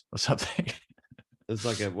 100 grand or something. It's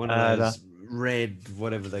like one of those red,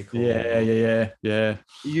 whatever they call it. Yeah.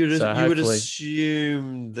 You would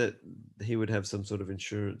assume that he would have some sort of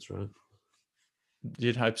insurance, right?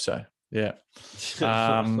 You'd hope so. Yeah.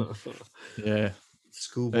 Yeah.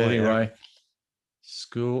 Schoolboy anyway.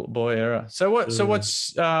 Schoolboy era. So what? So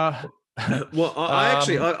what's? Well,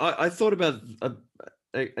 I thought about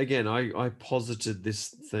again. I posited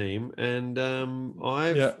this theme, and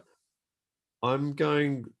I'm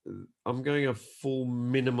going a full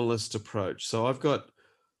minimalist approach. So I've got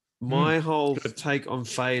my whole take on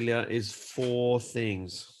failure is 4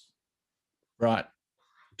 things. Right.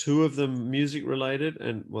 2 of them music related,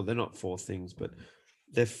 and well, they're not 4 things, but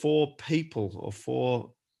they're 4 people or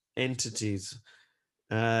 4 entities.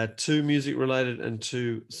 2 music related and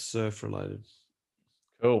 2 surf related.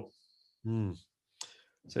 Cool.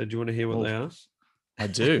 So do you want to hear what they are? I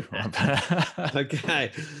do.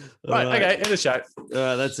 Okay. Right. Okay. End the show.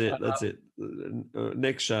 That's it. That's it.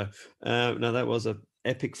 Next show. No, that was an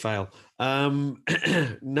epic fail.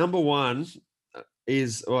 Number 1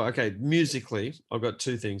 is, musically, I've got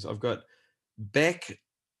 2 things. I've got Beck,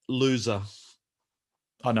 Loser.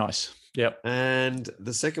 Oh, nice. Yep. And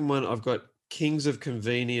the second one, I've got Kings of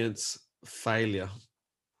Convenience, Failure.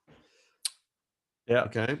 Yeah.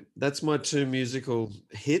 Okay. That's my 2 musical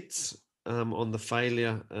hits on the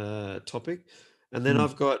failure topic. And then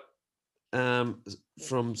I've got, from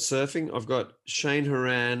surfing, I've got Shane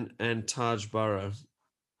Horan and Taj Burrow.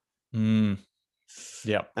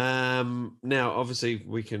 Yeah. Now, obviously,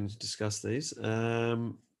 we can discuss these,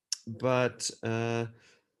 but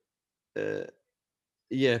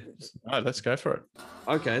yeah. All right, let's go for it.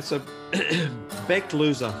 Okay, so Beck,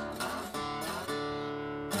 Loser.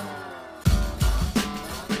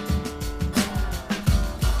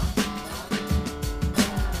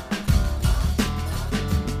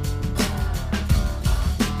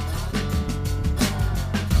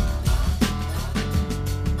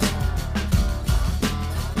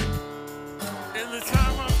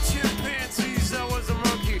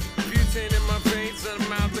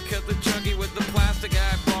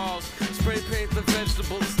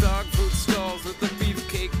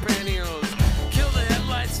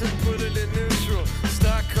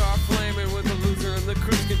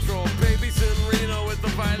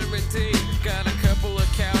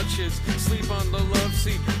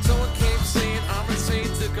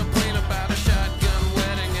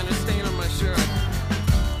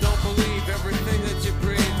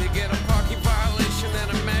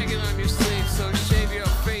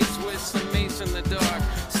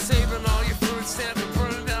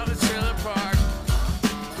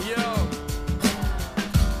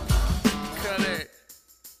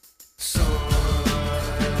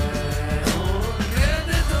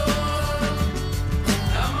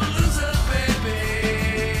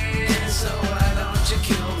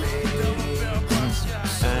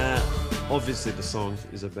 Obviously, the song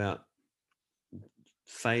is about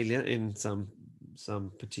failure in some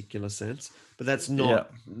particular sense, but that's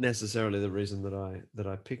not necessarily the reason that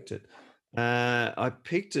I picked it. I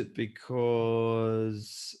picked it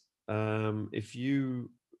because if you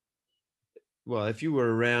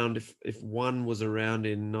were around, if one was around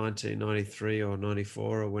in 1993 or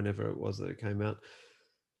 94 or whenever it was that it came out,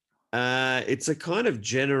 it's a kind of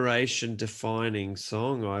generation defining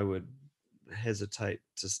song. I wouldn't hesitate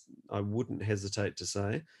to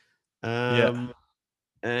say. And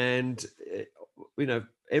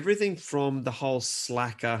everything from the whole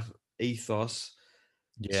slacker ethos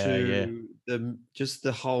to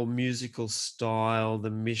the whole musical style, the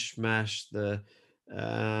mishmash, the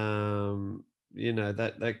that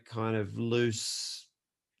kind of loose.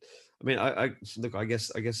 I mean, I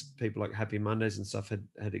guess people like Happy Mondays and stuff had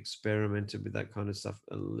experimented with that kind of stuff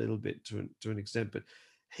a little bit to an extent, but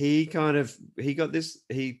he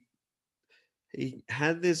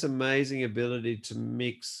had this amazing ability to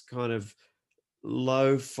mix kind of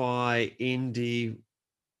lo-fi indie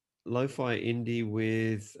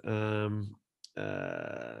with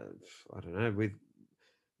I don't know,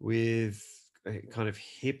 with kind of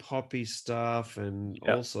hip hoppy stuff and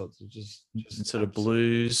all sorts of just sort of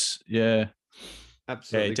blues. Yeah,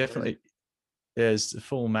 absolutely. Yeah, definitely. There's a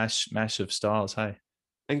full mash of styles. Hey.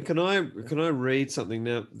 And can I read something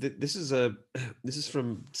now? This is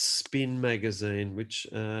from Spin magazine, which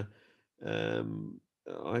I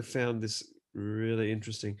found this really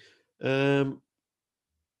interesting.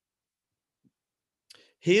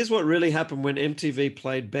 Here's what really happened when MTV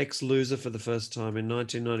played Beck's Loser for the first time in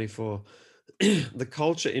 1994. The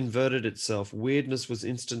culture inverted itself. Weirdness was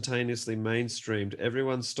instantaneously mainstreamed.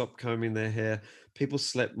 Everyone stopped combing their hair. People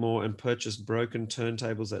slept more and purchased broken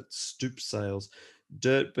turntables at stoop sales.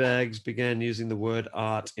 Dirtbags began using the word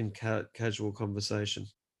art in casual conversation.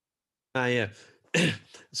 Yeah.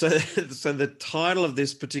 So the title of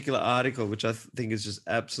this particular article, which I think is just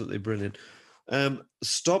absolutely brilliant,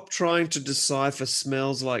 stop trying to decipher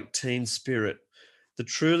smells like Teen Spirit. The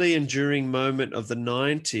truly enduring moment of the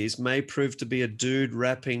 90s may prove to be a dude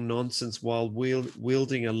rapping nonsense while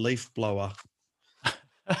wielding a leaf blower.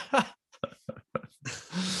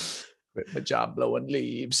 With my job blowing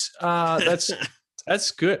leaves.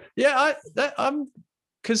 That's good. Yeah, I'm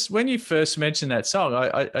because when you first mentioned that song,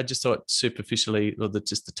 I just thought superficially, or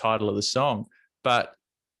just the title of the song, but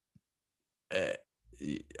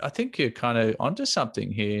I think you're kind of onto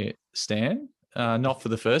something here, Stan. Not for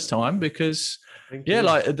the first time, because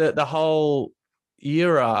like the whole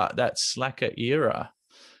era, that slacker era,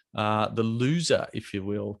 the loser, if you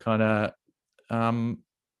will, kind of,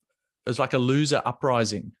 it's like a loser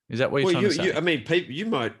uprising. Is that what you're trying to say? I mean,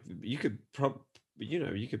 you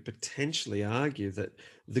could potentially argue that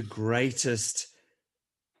the greatest,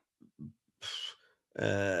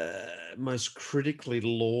 most critically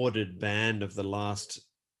lauded band of the last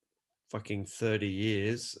fucking 30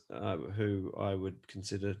 years, who I would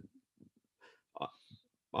consider,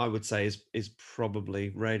 I would say is probably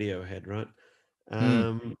Radiohead, right?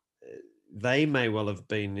 They may well have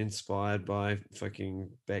been inspired by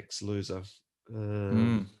fucking Beck's Loser,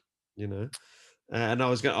 you know. And I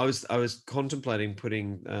was contemplating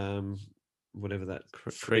putting whatever that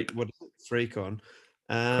Creep. What is it? Freak on.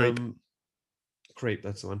 Creep,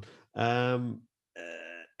 that's the one.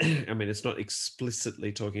 I mean, it's not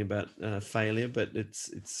explicitly talking about failure, but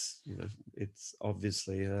it's you know, it's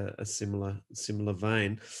obviously a similar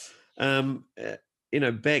vein. You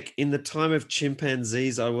know, Beck, in the time of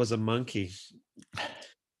chimpanzees, I was a monkey.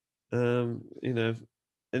 You know,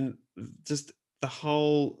 and just the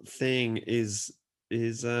whole thing is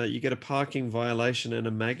you get a parking violation and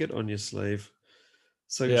a maggot on your sleeve.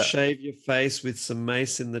 So shave your face with some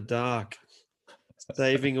mace in the dark,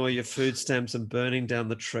 saving all your food stamps and burning down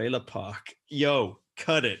the trailer park. Yo,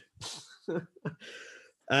 cut it.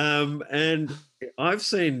 And I've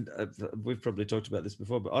seen, we've probably talked about this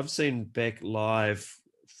before, but I've seen Beck live,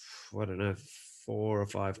 I don't know, 4 or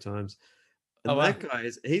 5 times. And that guy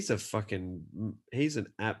he's an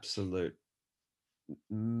absolute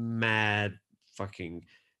fucking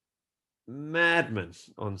madman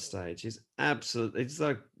on stage. He's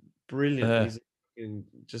like brilliant. He's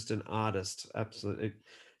just an artist. Absolutely.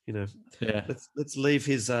 You know, let's leave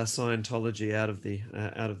his Scientology out of the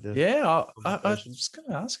Yeah, I was going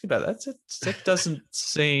to ask about that. That doesn't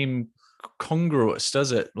seem congruous,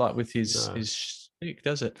 does it? Like with his shtick,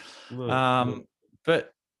 does it? No.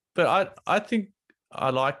 But I think I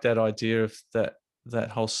like that idea of that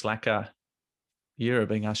whole slacker era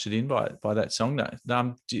being ushered in by that song.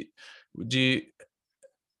 Though, do you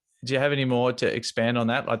have any more to expand on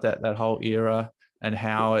that, like that whole era and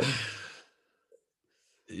how it?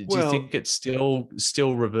 Do you think it's still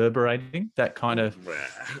reverberating, that kind of?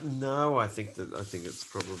 No, I think it's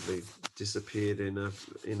probably disappeared in a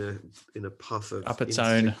puff of up its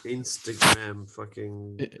own Instagram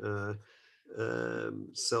fucking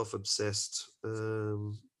self-obsessed,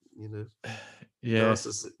 you know,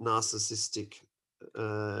 narcissistic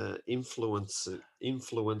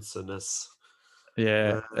influencerness.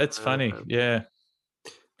 Yeah, it's funny. Yeah.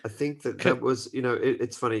 I think that was, you know,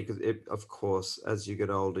 it's funny because, of course, as you get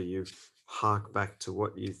older, you hark back to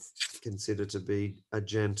what you consider to be a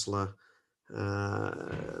gentler,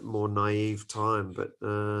 more naive time. But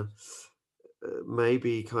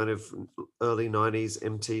maybe kind of early 90s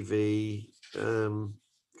MTV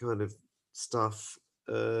kind of stuff.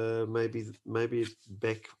 Maybe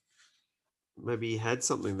Beck, maybe he had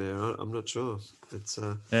something there. I'm not sure. It's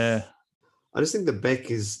I just think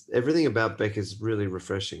that everything about Beck is really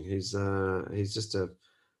refreshing. He's just a,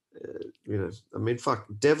 you know, I mean, fuck,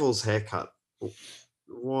 Devil's Haircut.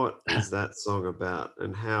 What is that song about,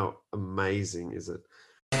 and how amazing is it?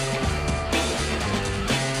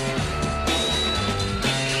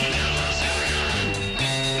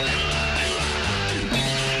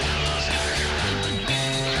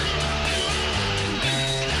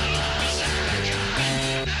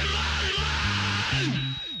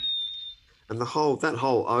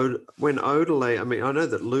 when Odelay. I mean, I know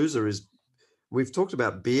that Loser is. We've talked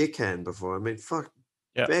about Beer Can before. I mean, fuck.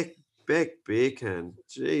 Yeah. Beck Beer Can.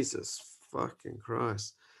 Jesus fucking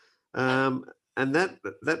Christ. And that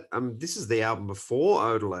this is the album before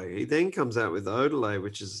Odelay. He then comes out with Odelay,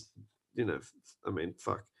 which is, I mean,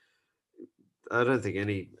 fuck. I don't think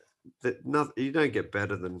you don't get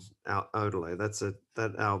better than Odelay.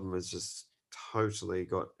 That album has just totally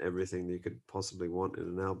got everything that you could possibly want in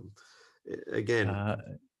an album. Again,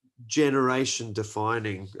 generation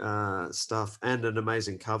defining stuff, and an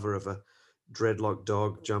amazing cover of a dreadlock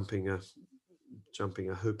dog jumping a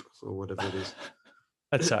hoop or whatever it is.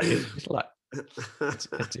 That's it's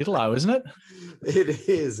Italo, isn't it? It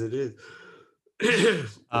is.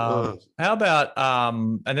 How about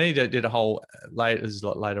and then he did a whole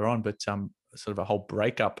later on, but sort of a whole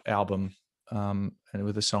breakup album, and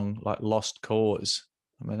with a song like Lost Cause.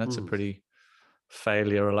 I mean, that's a pretty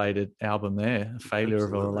failure-related album there, a failure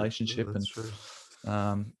of a relationship,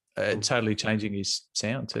 and totally changing his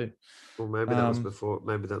sound too. Well, maybe that was before.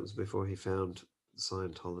 Maybe that was before he found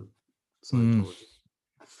Scientology.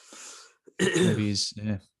 Maybe he's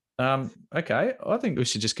okay. I think we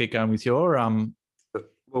should just keep going with your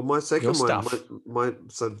Well, my second stuff.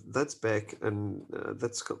 So that's Beck, and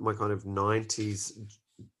that's got my kind of 90s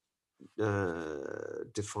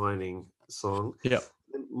defining song. Yeah.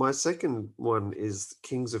 My second one is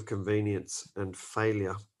Kings of Convenience and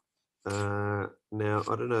Failure. Now,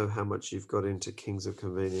 I don't know how much you've got into Kings of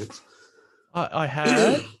Convenience. I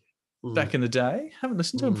had back in the day. Haven't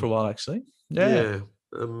listened to him for a while, actually. Yeah.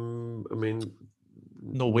 I mean,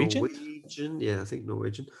 Norwegian. Yeah, I think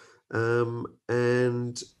Norwegian. And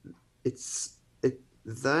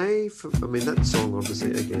that song,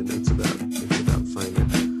 obviously, again, it's about failure.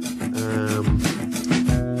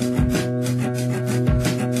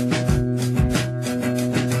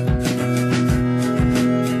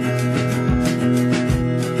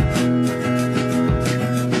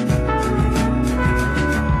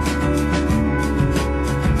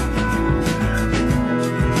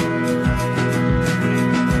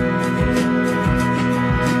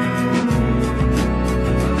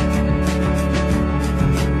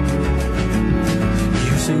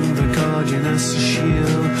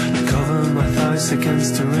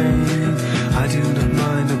 Against the rain, I do not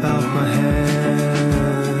mind about my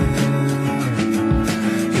hair.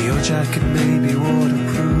 Your jacket may be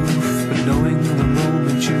waterproof, but knowing the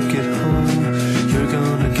moment you get home, you're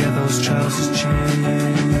gonna get those trousers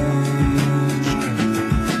changed.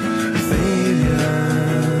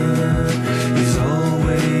 Failure is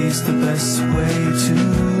always the best way to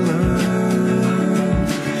learn,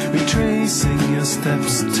 retracing your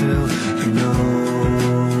steps till you know.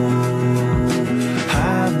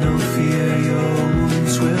 Fear your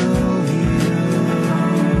wounds will heal.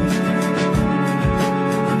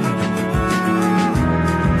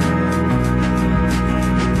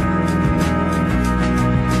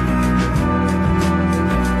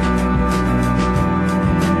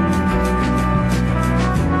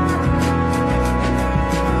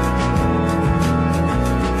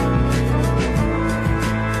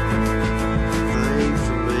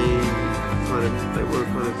 They were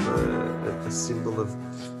kind of a symbol of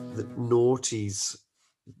the noughties,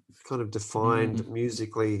 kind of defined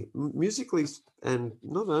musically, and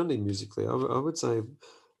not only musically. I would say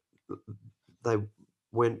they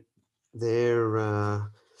went their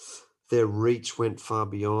reach went far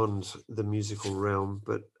beyond the musical realm.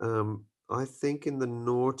 But I think in the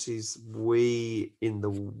noughties, we in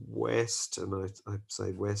the West, and I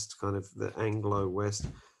say West, kind of the Anglo West,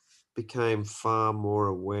 became far more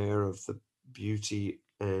aware of the beauty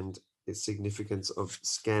and its significance of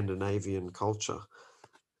Scandinavian culture,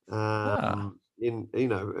 from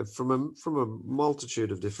a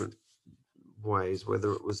multitude of different ways.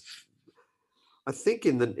 Whether it was, I think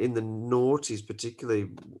in the noughties, particularly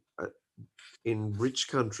in rich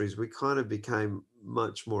countries, we kind of became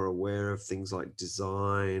much more aware of things like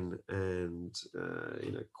design and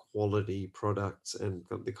quality products and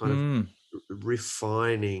the kind of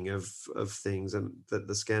refining of things, and that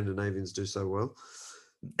the Scandinavians do so well.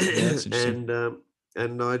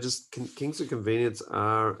 And I just Kings of Convenience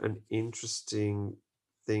are an interesting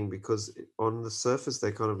thing because on the surface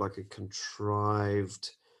they're kind of like a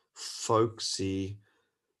contrived, folksy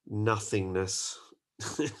nothingness,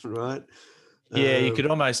 right? Yeah, you could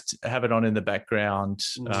almost have it on in the background,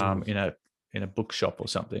 in a bookshop or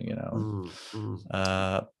something,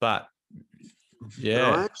 but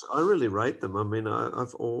yeah, I really rate them. I mean,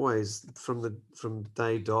 I've always from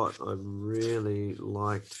day dot, I've really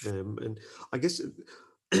liked them, and I guess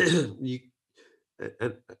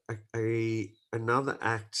another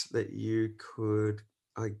act that you could,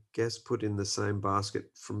 I guess, put in the same basket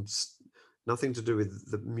from nothing to do with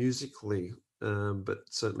the musically, but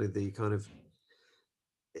certainly the kind of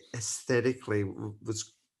aesthetically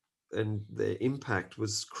was, and the impact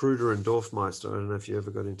was Kruder and Dorfmeister. I don't know if you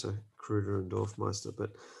ever got into Kruder and Dorfmeister,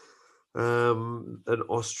 but an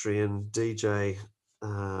Austrian DJ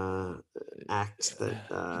act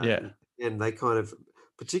that, and they kind of,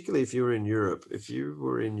 particularly if you were in Europe,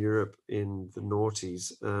 in the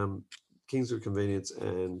noughties, Kings of Convenience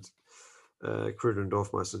and Kruder and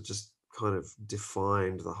Dorfmeister just kind of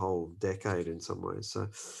defined the whole decade in some ways. So,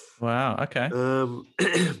 wow, okay.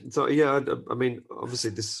 So yeah, I mean, obviously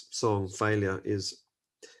this song "Failure" is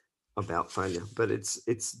about failure, but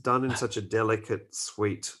it's done in such a delicate,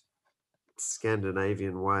 sweet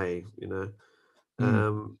Scandinavian way, you know.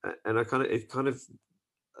 And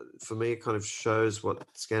for me, it kind of shows what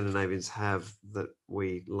Scandinavians have that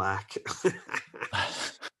we lack.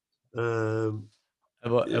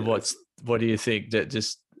 What do you think? That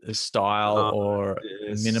just a style or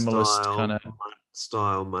minimalist kind of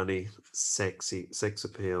style, money, sex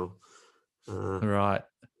appeal, right?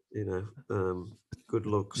 You know, good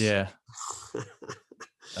looks. Yeah.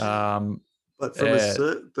 But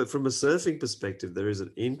from a surfing perspective, there is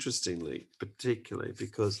an interestingly, particularly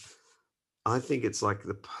because I think it's like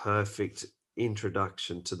the perfect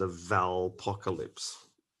introduction to the Valpocalypse.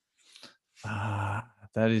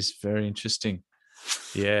 That is very interesting.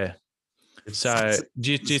 Yeah. So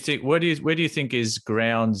do you think where do you think is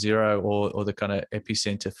ground zero or the kind of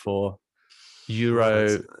epicenter for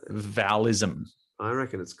Euro Valism? I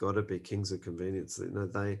reckon it's got to be Kings of Convenience. You know,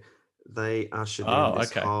 they ushered in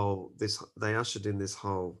this whole they ushered in this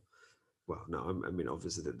whole. Well, no, I mean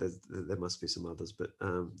obviously there must be some others, but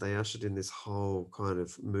they ushered in this whole kind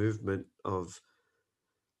of movement of.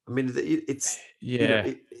 I mean, it's you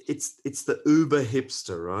know, it's the uber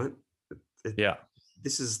hipster, right? Yeah.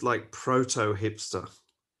 This is like proto hipster,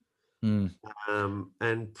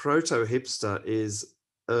 and proto hipster is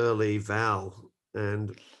early Val,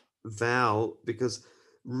 and Val, because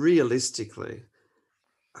realistically,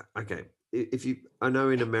 okay, I know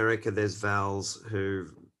in America there's Vals who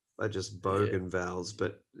are just bogan Vals,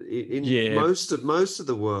 but in most of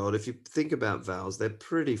the world, if you think about Vals, they're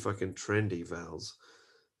pretty fucking trendy Vals.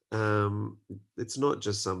 It's not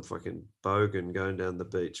just some fucking bogan going down the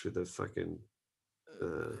beach with a fucking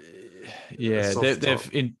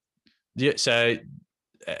so,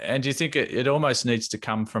 and do you think it almost needs to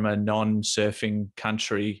come from a non-surfing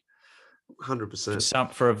country?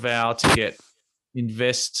 100%. For a Val to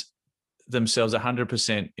invest themselves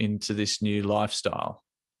 100% into this new lifestyle.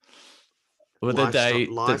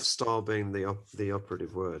 Lifestyle being the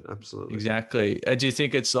operative word, absolutely. Exactly. And do you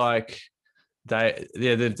think it's like there's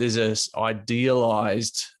this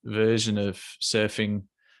idealized version of surfing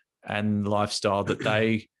and lifestyle that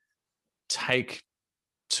they take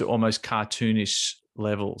to almost cartoonish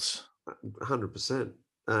levels? 100%.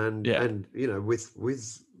 And you know,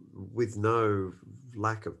 with no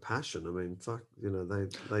lack of passion. I mean, fuck, you know,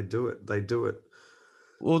 they do it.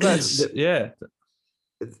 Well, that's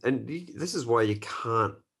and this is why you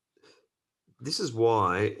can't. This is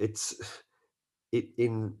why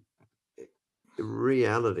in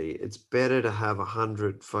reality, it's better to have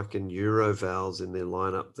 100 fucking Euro Vals in their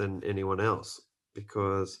lineup than anyone else,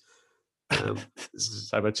 because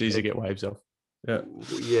so much easier to get waves off. Yeah,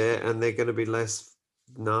 and they're going to be less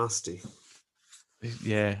nasty.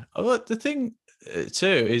 Yeah. Well, the thing too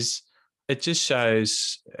is it just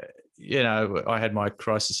shows. You know, I had my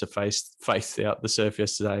crisis of faith out the surf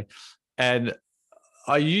yesterday, and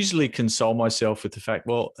I usually console myself with the fact,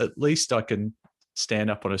 well, at least I can stand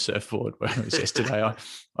up on a surfboard. Whereas yesterday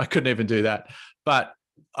I couldn't even do that. But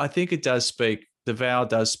I think it does speak. The Val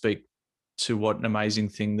does speak to what an amazing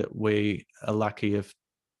thing that we are lucky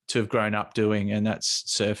to have grown up doing, and that's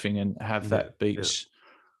surfing and have that beach.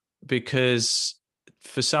 Because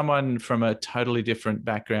for someone from a totally different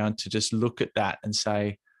background to just look at that and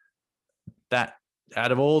say that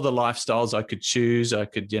out of all the lifestyles I could choose, I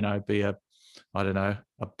could, you know, be a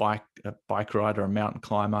bike rider, a mountain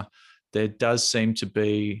climber. There does seem to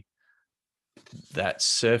be that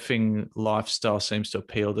surfing lifestyle seems to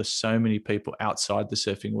appeal to so many people outside the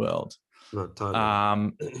surfing world. No,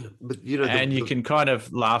 totally. But you know, and you can kind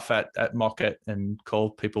of laugh at mock it and call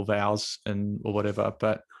people Vals or whatever,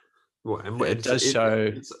 but it does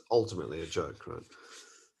show it's ultimately a joke, right?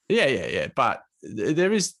 Yeah. But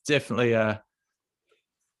there is definitely I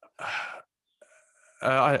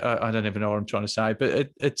don't even know what I'm trying to say, but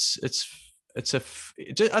I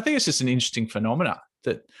think it's just an interesting phenomena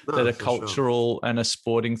that a cultural and a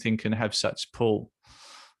sporting thing can have such pull.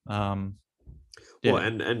 Well,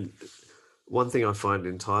 and one thing I find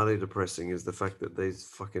entirely depressing is the fact that these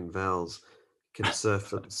fucking Vals can surf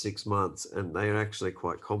for 6 months and they are actually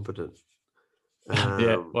quite competent.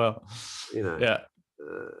 Yeah, well, you know, yeah.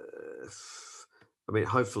 I mean,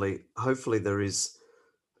 hopefully there is.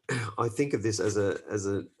 I think of this as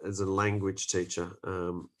a language teacher.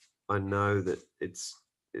 I know that it's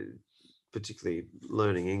particularly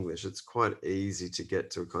learning English. It's quite easy to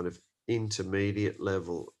get to a kind of intermediate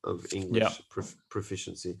level of English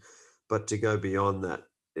proficiency, but to go beyond that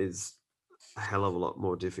is a hell of a lot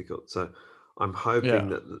more difficult. So I'm hoping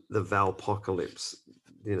that the Valpocalypse,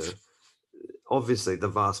 you know, obviously the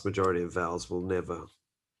vast majority of Vals will never.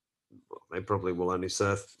 They probably will only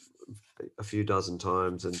surf a few dozen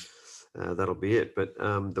times and that'll be it. But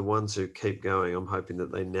the ones who keep going, I'm hoping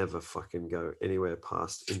that they never fucking go anywhere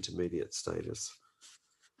past intermediate status.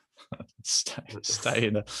 Stay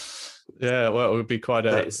in a, well, it would be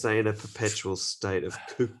quite stay in a perpetual state of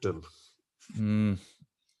cookdom.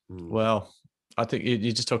 Well, I think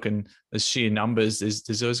you're just talking as sheer numbers.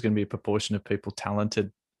 There's always going to be a proportion of people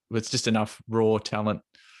talented with just enough raw talent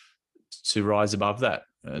to rise above that,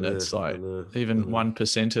 and it's like even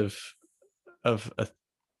 1% of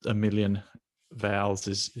a million Vals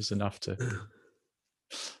is enough to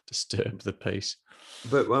disturb the peace.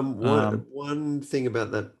 But one thing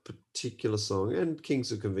about that particular song and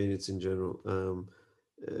Kings of Convenience in general,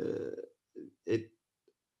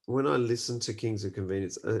 when I listen to Kings of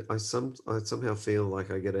Convenience, I somehow feel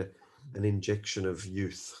like I get an injection of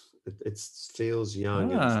youth. It feels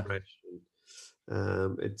young and fresh.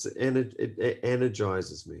 It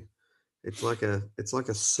energizes me. It's like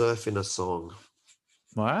a surf in a song.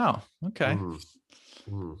 Wow. Okay.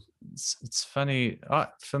 It's funny.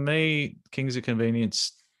 For me, Kings of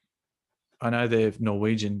Convenience, I know they're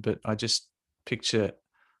Norwegian, but I just picture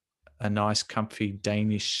a nice, comfy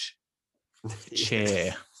Danish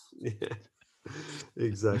chair. Yeah,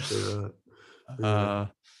 exactly right.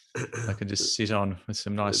 I can just sit on with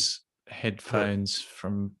some nice headphones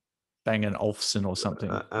from Bang & Olufsen or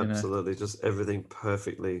something. Absolutely, just everything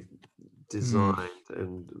perfectly designed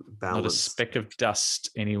and balanced. Not a speck of dust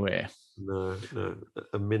anywhere. No,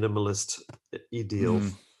 a minimalist ideal.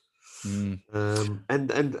 And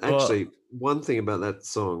actually, one thing about that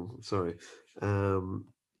song,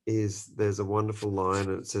 is there's a wonderful line,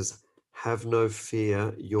 and it says, "Have no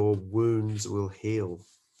fear, your wounds will heal,"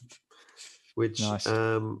 which I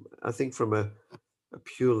think from a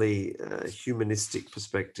purely humanistic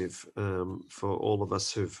perspective, for all of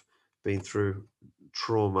us who've been through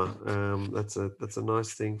trauma, that's a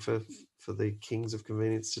nice thing for the Kings of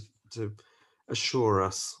Convenience to assure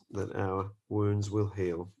us that our wounds will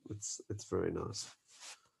heal. It's very nice.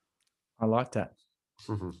 I like that.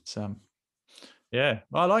 So,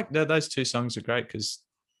 I like that. Those two songs are great because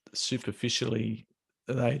superficially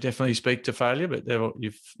they definitely speak to failure, but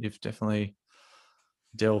you've definitely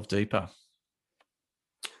delved deeper.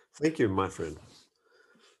 Thank you, my friend.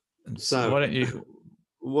 So why don't you?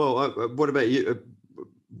 Well, what about you?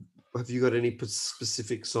 Have you got any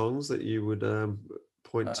specific songs that you would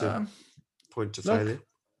point to failure?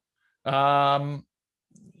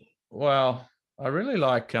 Well, I really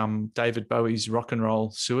like David Bowie's Rock and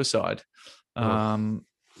Roll Suicide. You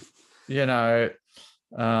know,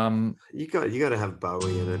 you got to have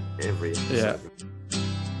Bowie in it every episode. Yeah.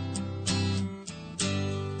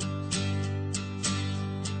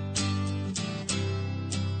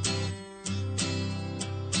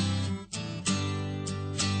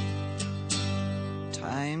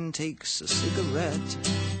 Time takes a cigarette,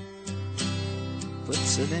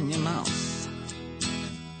 puts it in your mouth.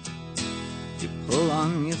 You pull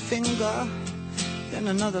on your finger, then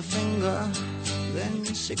another finger, then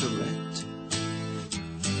a cigarette.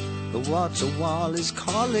 The water wall is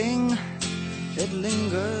calling, it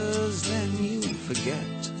lingers, then you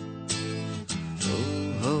forget.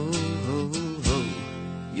 Oh, ho, ho, ho,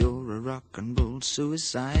 you're a rock and roll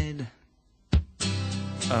suicide.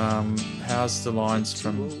 How's the lines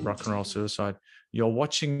from Rock and Roll Suicide? You're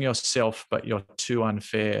watching yourself, but you're too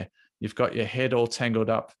unfair. You've got your head all tangled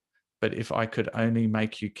up, but if I could only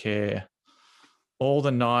make you care. All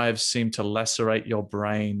the knives seem to lacerate your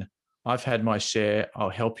brain. I've had my share. I'll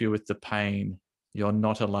help you with the pain. You're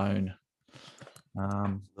not alone.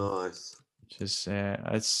 Nice. Which is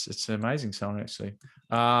it's an amazing song, actually.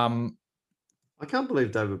 I can't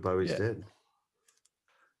believe David Bowie's dead.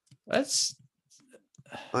 That's.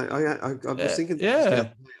 I was thinking. Yeah.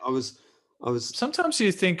 I was. Sometimes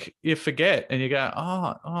you think you forget, and you go,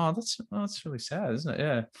 "Oh, that's really sad, isn't it?"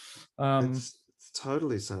 Yeah. It's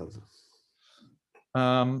totally sad.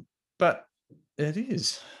 But it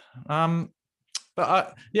is.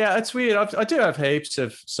 It's weird. I do have heaps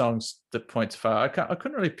of songs that point to far. I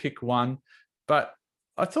couldn't really pick one, but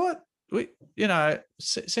I thought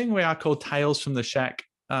seeing we are called Tales from the Shack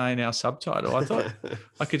in our subtitle, I thought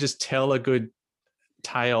I could just tell a good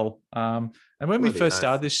tale. And when we first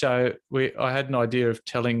started this show, I had an idea of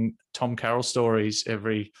telling Tom Carroll stories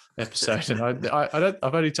every episode, and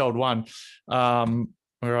I've only told one.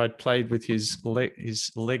 Where I'd played with his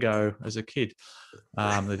Lego as a kid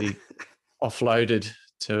that he offloaded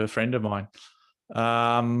to a friend of mine.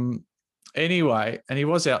 Anyway, and he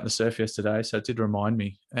was out in the surf yesterday, so it did remind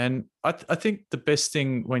me. And I think the best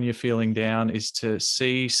thing when you're feeling down is to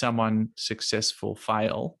see someone successful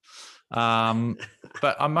fail.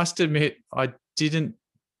 But I must admit, I didn't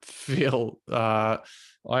feel.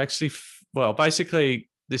 Basically,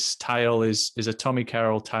 this tale is a Tommy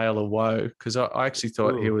Carroll tale of woe, because I actually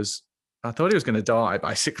thought he was going to die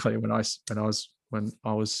basically when I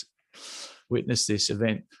was witnessed this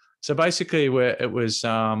event. So basically, it was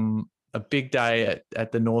a big day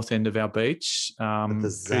at the north end of our beach,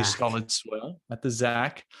 Goose Collared Swell at the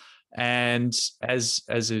Zac, and as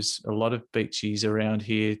is a lot of beaches around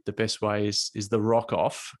here, the best way is the rock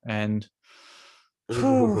off, and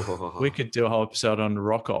we could do a whole episode on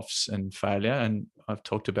rock offs and failure, and I've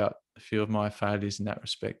talked about a few of my failures in that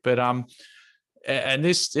respect. But and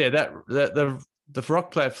this the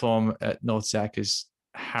rock platform at North Zac is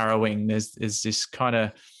harrowing. There's this kind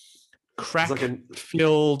of crack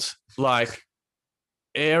filled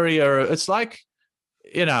area. It's like,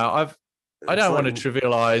 I don't want to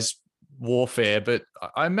trivialize warfare, but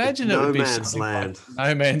I imagine it would be something like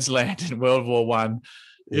no man's land in World War One.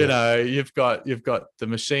 You've got the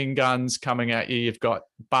machine guns coming at you, you've got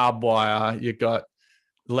barbed wire, you've got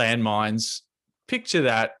landmines. Picture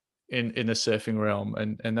that in the surfing realm,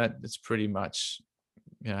 and that it's pretty much,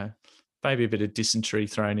 maybe a bit of dysentery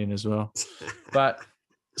thrown in as well. But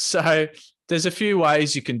so there's a few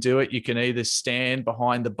ways you can do it. You can either stand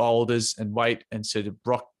behind the boulders and wait and sort of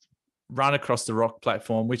run across the rock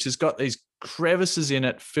platform, which has got these crevices in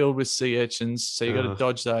it filled with sea urchins, so you got to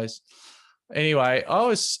dodge those. Anyway, I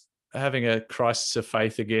was having a crisis of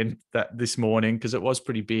faith again this morning, because it was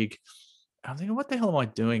pretty big. I'm thinking, what the hell am I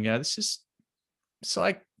doing? It's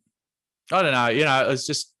like, I don't know. It's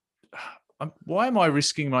just, why am I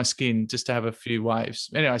risking my skin just to have a few waves?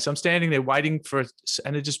 Anyway, so I'm standing there waiting for it,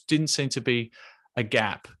 and it just didn't seem to be a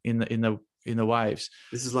gap in the waves.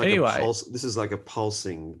 This is like a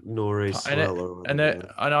pulsing nor'east swell. And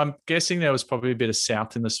I'm guessing there was probably a bit of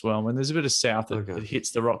south in the swell. When there's a bit of south, it hits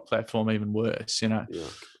the rock platform even worse, Yeah.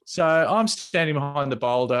 So I'm standing behind the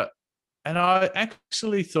boulder, and I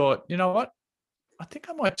actually thought, you know what? I think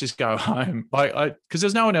I might just go home, because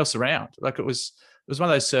there's no one else around. It was one of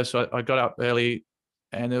those surfs. So I got up early,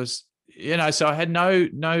 and there was, so I had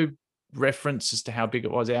no reference as to how big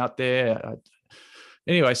it was out there.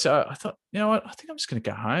 Anyway, so I thought, you know what? I think I'm just going to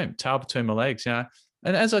go home, tail between my legs, And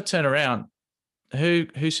as I turn around, who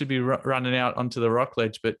should be running out onto the rock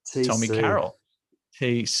ledge but TC. Tommy Carroll,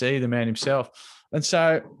 TC, the man himself. And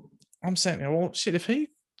so I'm saying, well, shit, if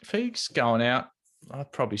he's going out, I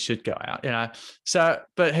probably should go out, So,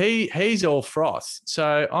 but he's all froth.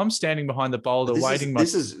 So I'm standing behind the boulder waiting.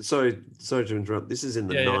 Sorry to interrupt. This is in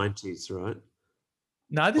the 90s, right?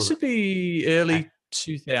 No, this would be early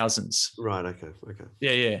 2000s. Right. Okay.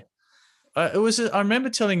 Yeah. It was. I remember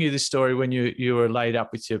telling you this story when you were laid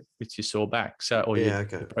up with your sore back. So, or your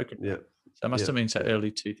broken. Yeah. So it must have been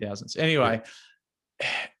early 2000s. Anyway,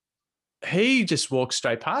 he just walked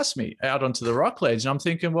straight past me out onto the rock ledge, and I'm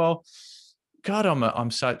thinking, well, God,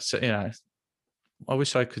 I'm so I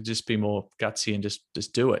wish I could just be more gutsy and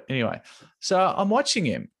just do it. Anyway, so I'm watching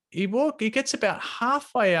him. He gets about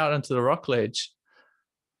halfway out onto the rock ledge,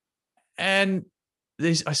 and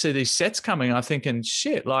I see these sets coming. I'm thinking,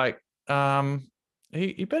 shit,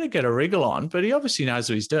 he better get a wriggle on, but he obviously knows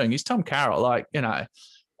what he's doing. He's Tom Carroll,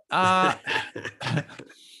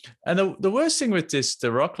 and the worst thing with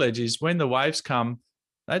the rock ledge is when the waves come,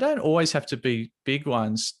 they don't always have to be big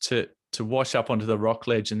ones to wash up onto the rock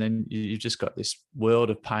ledge, and then you've just got this world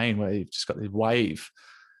of pain where you've just got this wave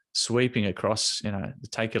sweeping across, to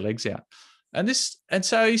take your legs out. And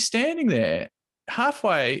so he's standing there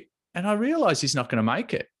halfway, and I realize he's not going to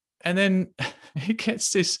make it. And then he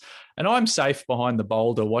gets this, and I'm safe behind the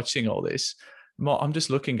boulder watching all this. I'm just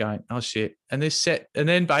looking, going, oh shit. And this set, and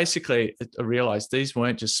then basically I realized these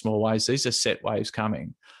weren't just small waves, these are set waves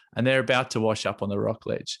coming, and they're about to wash up on the rock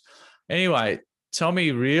ledge. Anyway,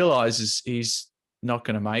 Tommy realizes he's not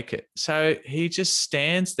going to make it. So he just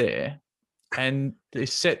stands there, and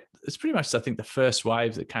it's pretty much, I think, the first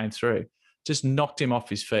wave that came through. just knocked him off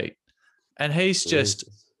his feet. And he's just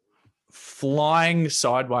flying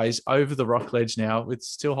sideways over the rock ledge now, with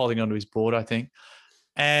still holding onto his board, I think.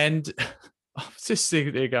 And I'm just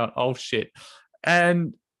sitting there going, oh shit.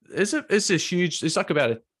 And it's a huge, it's like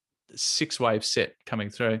about a 6-wave set coming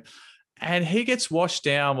through. And he gets washed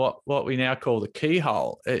down what we now call the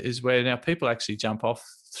keyhole, is where now people actually jump off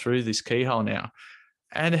through this keyhole now.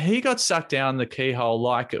 And he got sucked down the keyhole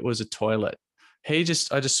like it was a toilet. I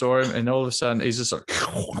just saw him, and all of a sudden he's just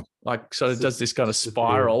like sort of does this kind of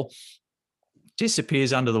spiral,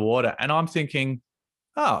 disappears under the water. And I'm thinking,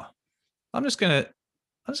 oh, I'm just gonna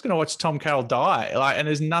watch Tom Carroll die. Like, and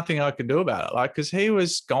there's nothing I can do about it. Like, because he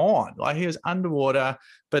was gone. Like, he was underwater,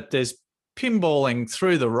 but there's pinballing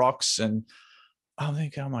through the rocks, and I'm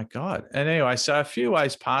thinking, oh my God. And anyway, so a few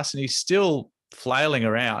waves pass, and he's still flailing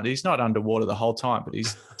around. He's not underwater the whole time, but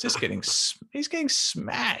he's just getting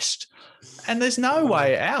smashed, and there's no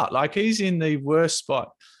way out. Like, he's in the worst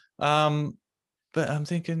spot. But I'm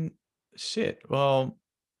thinking, shit. Well,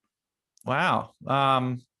 wow.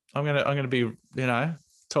 I'm gonna be,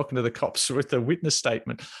 talking to the cops with a witness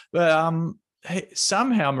statement. But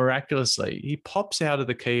somehow miraculously he pops out of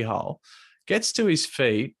the keyhole, gets to his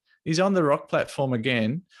feet. He's on the rock platform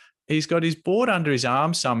again. He's got his board under his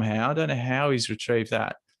arm somehow. I don't know how he's retrieved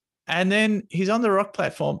that. And then he's on the rock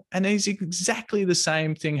platform, and he's exactly the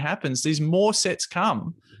same thing happens. These more sets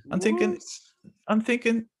come. I'm thinking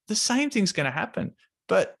the same thing's going to happen.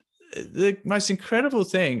 But the most incredible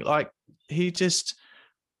thing, like, he just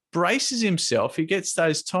braces himself. He gets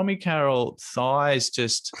those Tommy Carroll thighs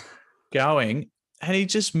just going, and he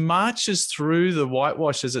just marches through the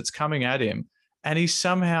whitewash as it's coming at him. And he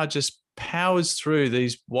somehow just powers through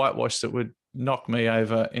these whitewash that would knock me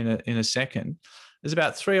over in a second. There's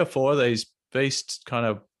about 3 or 4 of these beast kind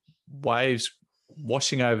of waves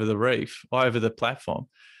washing over the reef, over the platform.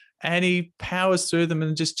 And he powers through them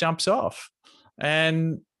and just jumps off.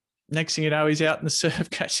 And next thing you know, he's out in the surf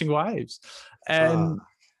catching waves. And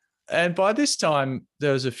by this time,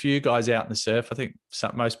 there was a few guys out in the surf. I think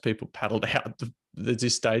most people paddled out at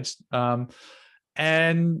this stage.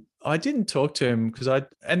 And I didn't talk to him because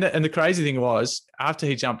and the crazy thing was, after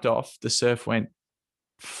he jumped off, the surf went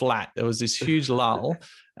flat. There was this huge lull.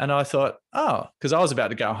 And I thought, because I was about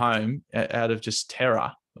to go home out of just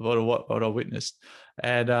terror of what I witnessed.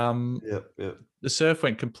 And the surf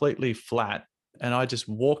went completely flat. And I just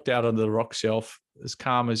walked out onto the rock shelf as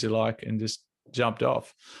calm as you like and just jumped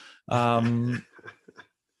off. And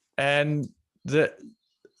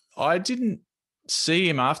I didn't see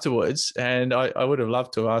him afterwards, and I would have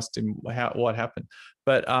loved to have asked him what happened.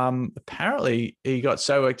 But apparently he got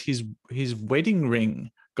so wrecked, his wedding ring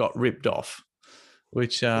got ripped off,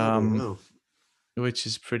 which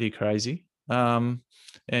is pretty crazy. And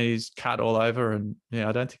he's cut all over, and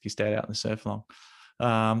I don't think he stayed out in the surf long.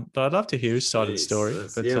 But I'd love to hear his side of the story.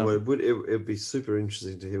 But, it'd be super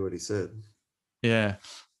interesting to hear what he said. Yeah,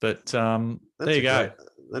 but there you go.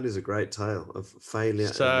 That is a great tale of failure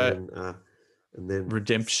and then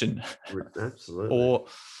redemption. Absolutely.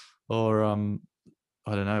 Or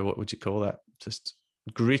I don't know, what would you call that? Just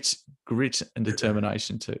grit and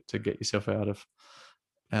determination to get yourself out of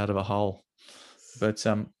a hole. But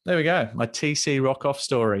there we go. My TC rock off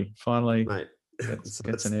story finally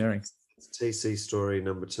gets an airing. TC story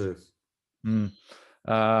number 2.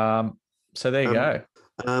 So there you go.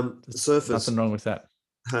 Surfers. Nothing wrong with that.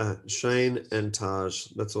 Shane and Taj.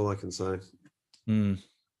 That's all I can say.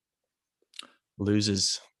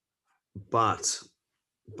 Losers. But,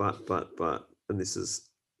 and this is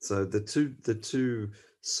so the two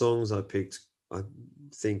songs I picked, I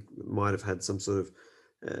think might have had some sort of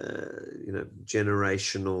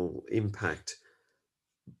generational impact.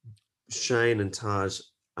 Shane and Taj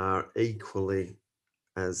are equally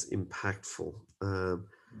as impactful.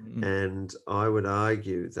 And I would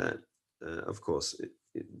argue that, of course,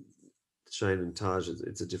 Shane and Taj,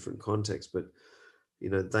 it's a different context, but,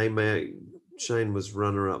 Shane was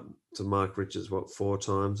runner-up to Mark Richards, 4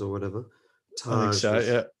 times or whatever. I think so,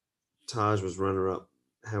 yeah. Taj was runner-up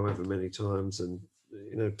however many times, and,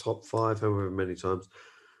 top 5 however many times.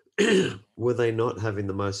 Were they not having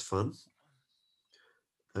the most fun?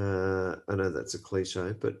 I know that's a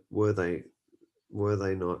cliche, but were they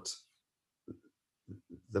not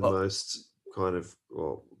the most kind of,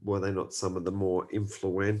 or were they not some of the more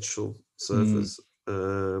influential surfers?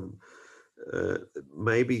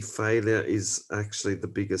 Maybe failure is actually the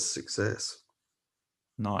biggest success.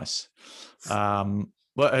 Nice. Well,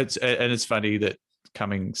 it's funny that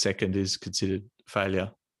coming second is considered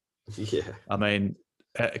failure. Yeah. I mean,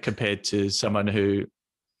 compared to someone who,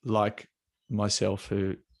 like myself,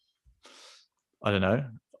 who, I don't know,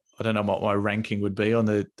 I don't know what my ranking would be on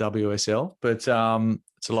the WSL, but it's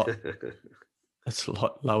a lot. It's a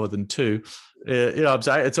lot lower than 2. I'm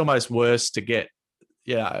saying it's almost worse to get,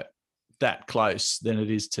 that close than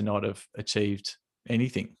it is to not have achieved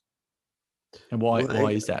anything. And why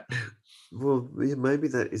is that? Well, yeah, maybe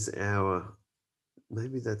that's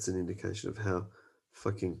an indication of how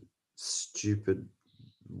fucking stupid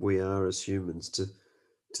we are as humans to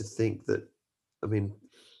think that. I mean,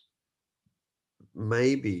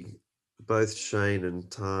 maybe both Shane and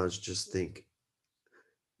Taj just think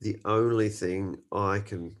the only thing I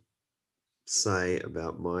can say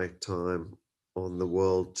about my time on the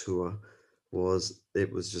world tour was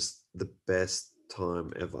it was just the best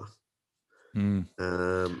time ever. And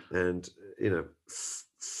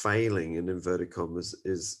failing in inverted commas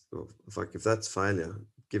is, if that's failure,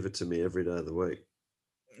 give it to me every day of the week.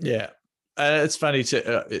 Yeah, it's funny too.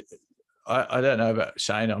 I don't know about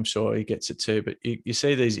Shane. I'm sure he gets it too. But you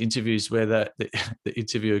see these interviews where the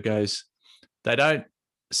interviewer goes, they don't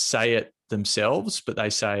say it themselves, but they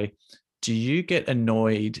say, "Do you get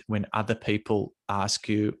annoyed when other people ask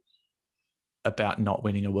you about not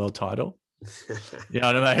winning a world title?" You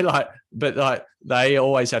know what I mean? But they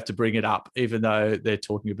always have to bring it up, even though they're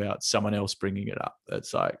talking about someone else bringing it up.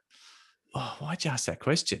 It's like, oh, why'd you ask that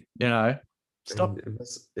question? Stop.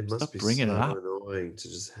 It must be bringing so it up. Annoying to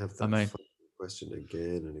just have that question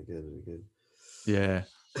again and again and again. Yeah,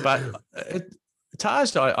 but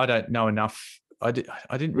Taj, I don't know enough. I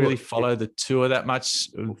didn't really follow the tour that much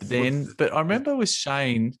then, but I remember with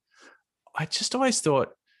Shane, I just always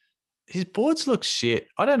thought his boards look shit.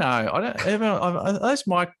 I don't know. Those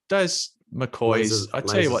McCoys. I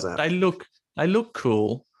tell you what, they look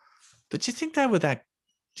cool. But do you think they were that?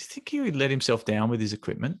 Do you think he would let himself down with his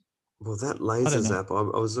equipment? Well, that laser zap. I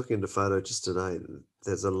was looking at a photo just today.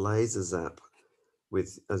 There's a laser zap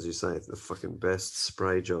with, as you say, the fucking best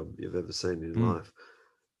spray job you've ever seen in your life.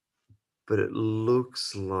 But it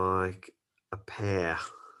looks like a pear.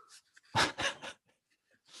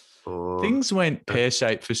 Things went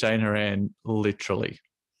pear-shaped for Shane Horan, literally.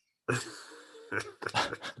 I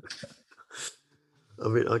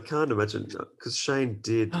mean, I can't imagine, because Shane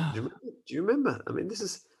did. Do you remember? I mean, this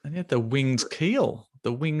is. And he had the winged keel,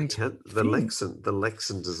 the winged. He had the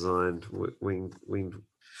Lexan designed wing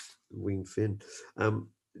fin.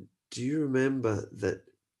 Do you remember that?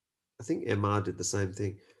 I think MR did the same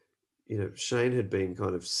thing. Shane had been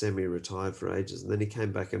kind of semi-retired for ages, and then he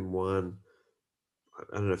came back and won.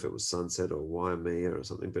 I don't know if it was Sunset or Waimea or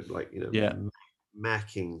something, but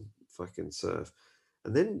macking fucking surf.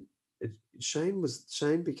 And then Shane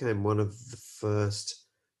became one of the first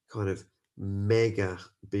kind of mega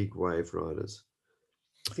big wave riders.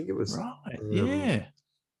 I think it was yeah.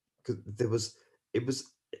 Because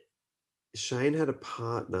Shane had a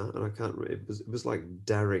partner, and I can't remember. It was like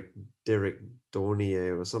Derek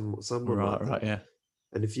Dornier or someone right, yeah.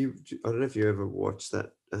 And I don't know if you ever watched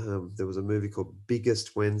that. There was a movie called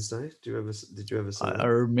Biggest Wednesday. Did you ever see that? I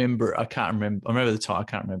remember. I can't remember. I remember the time. I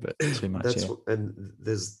can't remember it too much. And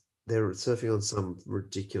they're surfing on some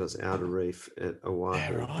ridiculous outer reef at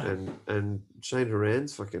Oahu, and Shane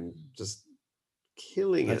Horan's fucking just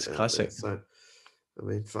killing it. That's classic. So, I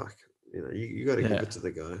mean, fuck. You got to give it to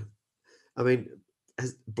the guy. I mean,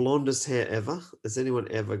 blondest hair ever. Has anyone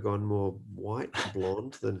ever gone more white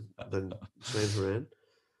blonde than Shane Horan?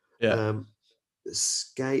 Yeah.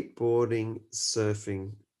 Skateboarding,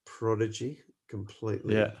 surfing prodigy,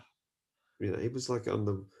 completely. Yeah. He was like I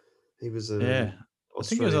think he was on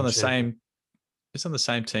the same. He's on the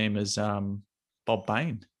same team as Bob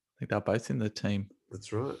Bain. I think they're both in the team.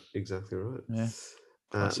 That's right. Exactly right. Yeah.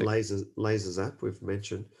 Laser Zap we've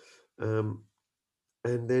mentioned, and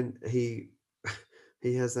then he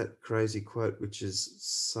has that crazy quote, which is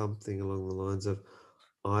something along the lines of,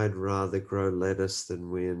 "I'd rather grow lettuce than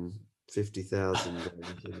win 50,000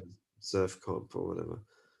 in surf comp or whatever."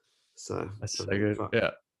 So that's so good.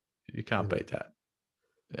 Yeah, you can't beat that.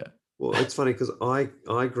 Yeah. Well, it's funny because I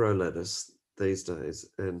grow lettuce these days,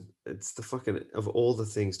 and it's the fucking, of all the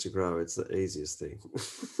things to grow, it's the easiest thing.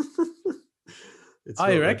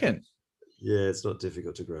 You reckon? Yeah, it's not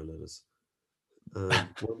difficult to grow lettuce.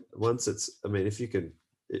 Once it's, I mean, if you can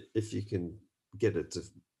get it to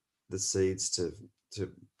the seeds to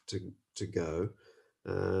go,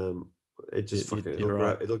 it just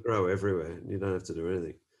it'll grow everywhere. You don't have to do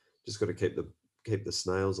anything. Just got to keep the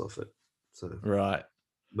snails off it. So right.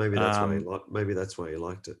 Maybe that's why he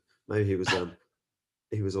liked it. Maybe he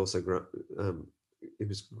was also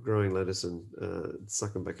growing lettuce and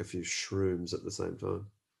sucking back a few shrooms at the same time.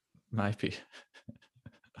 Maybe.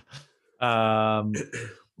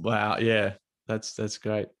 Wow, yeah, that's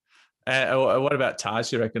great. What about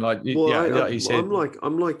Taj? You reckon? Like, Well, like you said,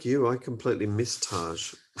 I'm like you. I completely miss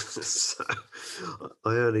Taj. So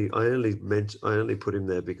I only put him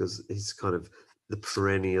there because he's kind of the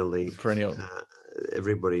perennial.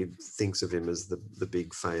 Everybody thinks of him as the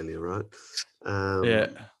big failure, right? Yeah.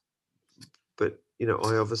 But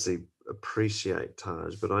I obviously appreciate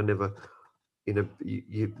Taj, but I never.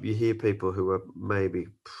 You hear people who are maybe,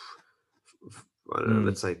 I don't know,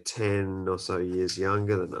 let's say 10 or so years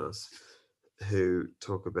younger than us, who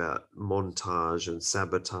talk about Montage and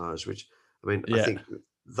Sabotage, which, I mean, I think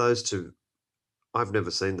those two, I've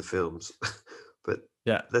never seen the films, but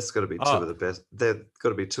that's got to be two of the best. They've got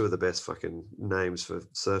to be two of the best fucking names for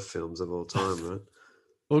surf films of all time, right?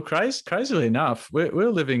 Well, crazily enough,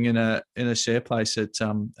 we're living in a share place at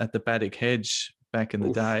the Baddock Hedge back in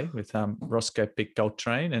the day with Roscoe Pick Gold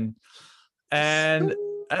Train and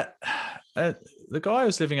the guy I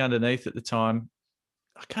was living underneath at the time,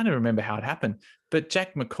 I can't even remember how it happened, but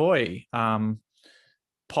Jack McCoy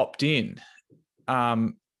popped in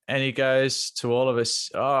and he goes to all of us,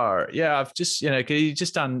 oh, yeah, I've just, he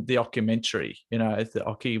just done the documentary, the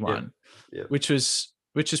Oki one, which was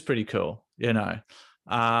pretty cool,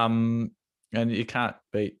 and you can't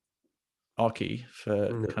beat Oki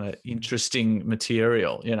for kind of interesting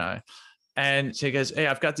material, And so he goes, hey,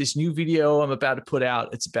 I've got this new video I'm about to put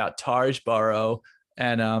out. It's about Taj Burrow,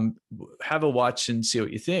 and have a watch and see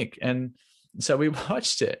what you think. And so we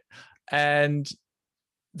watched it, and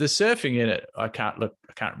the surfing in it, I can't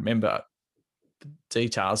remember the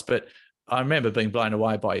details, but I remember being blown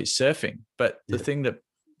away by his surfing. But the thing that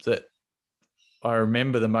I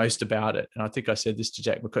remember the most about it, and I think I said this to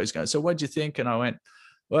Jack McCoy, he's going, so what do you think? And I went,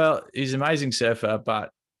 well, he's an amazing surfer,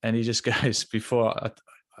 and he just goes, before,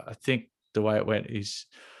 I think the way it went is,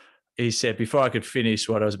 he said, before I could finish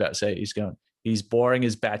what I was about to say, he's going, he's boring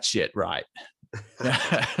as batshit, right?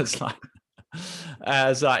 It's like,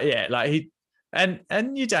 yeah, like he, and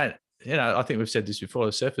you don't, I think we've said this before,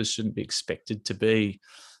 the surfers shouldn't be expected to be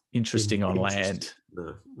interesting on land.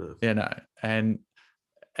 No. And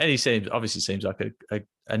he obviously seems like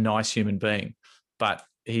a nice human being, but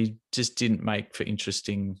he just didn't make for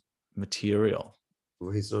interesting material.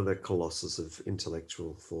 Well, he's not a colossus of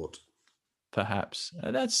intellectual thought. Perhaps.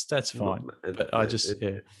 That's fine. But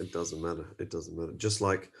it doesn't matter. It doesn't matter. Just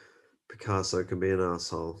like Picasso can be an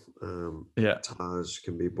asshole. Taj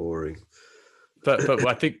can be boring. But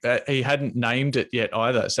I think he hadn't named it yet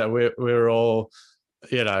either. So we're all,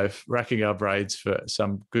 racking our brains for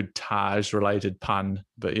some good Taj related pun.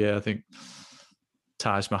 But yeah, I think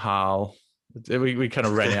Taj Mahal. We kind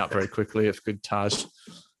of ran out very quickly of good Taj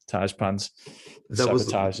puns.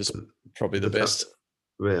 Sabotage is probably the best.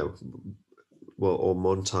 Yeah. Well, or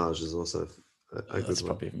Montage is also a good that's one.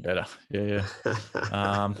 Probably even better. Yeah.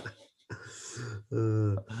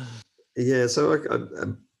 Yeah. So I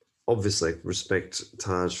obviously respect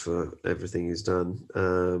Taj for everything he's done,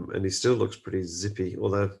 and he still looks pretty zippy.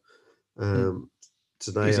 Although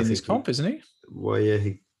today he's in his comp, isn't he? Well, yeah,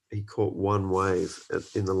 he caught one wave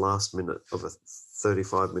in the last minute of a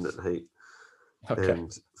 35-minute heat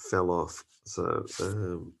and fell off. So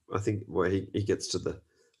I think he gets to the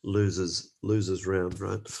losers round,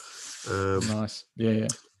 right? Nice. Yeah.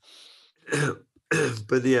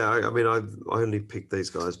 But yeah, I mean, I only picked these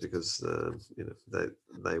guys because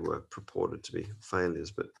they were purported to be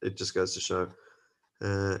failures. But it just goes to show,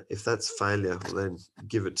 if that's failure, well, then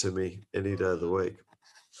give it to me any day of the week.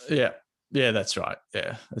 Yeah, that's right.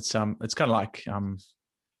 Yeah, it's kind of like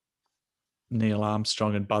Neil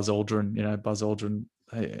Armstrong and Buzz Aldrin. Buzz Aldrin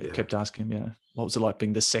kept asking him, what was it like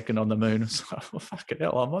being the second on the moon? It's like, well, fucking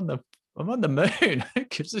hell, I'm on the moon. Who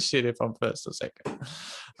gives a shit if I'm first or second?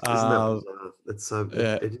 It's so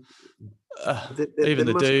even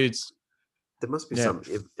the dudes. There must be some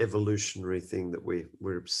evolutionary thing that we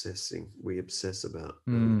obsess about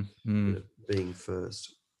being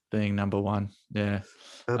first, being number one. Yeah.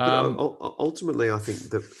 But ultimately, I think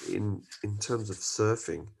that in terms of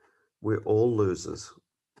surfing, we're all losers.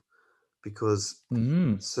 Because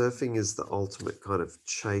surfing is the ultimate kind of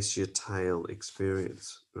chase your tail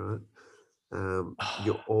experience, right?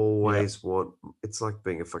 You always want, it's like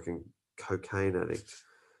being a fucking cocaine addict.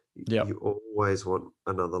 You always want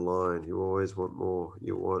another line. You always want more.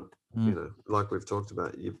 You want, like we've talked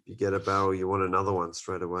about, you get a barrel, you want another one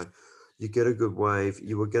straight away. You get a good wave,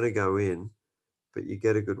 you were going to go in, but you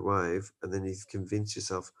get a good wave, and then you convince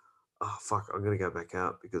yourself, oh fuck, I'm going to go back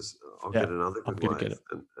out because I'll get another good wave,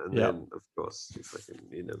 and then of course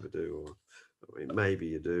you never do, or I mean maybe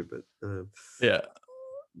you do, but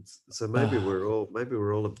So maybe we're all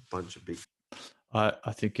a bunch of big. I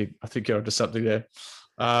think you're onto something there.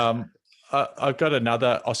 I've got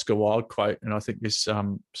another Oscar Wilde quote, and I think this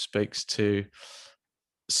speaks to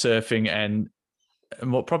surfing and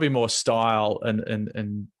probably more style,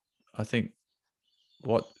 and I think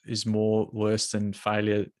what is more worse than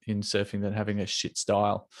failure in surfing than having a shit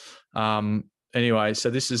style. Anyway, so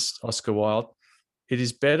this is Oscar Wilde. It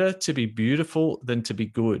is better to be beautiful than to be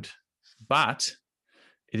good, but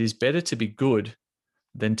it is better to be good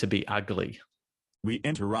than to be ugly. We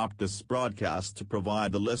interrupt this broadcast to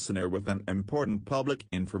provide the listener with an important public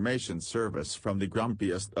information service from the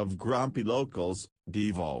grumpiest of grumpy locals,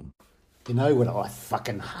 Devo. You know what I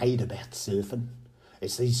fucking hate about surfing?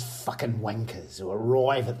 It's these fucking wankers who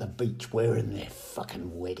arrive at the beach wearing their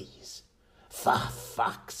fucking weddies. For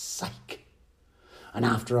fuck's sake. And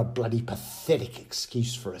after a bloody pathetic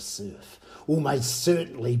excuse for a surf, almost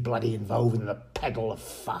certainly bloody involving the paddle of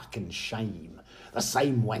fucking shame, the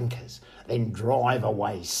same wankers then drive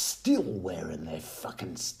away still wearing their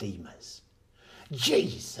fucking steamers.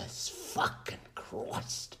 Jesus fucking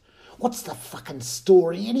Christ. What's the fucking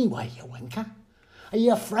story anyway, you wanker? Are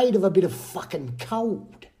you afraid of a bit of fucking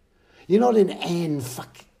cold? You're not in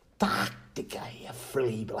Antarctica, you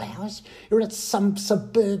frilly blouse. You're at some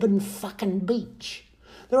suburban fucking beach.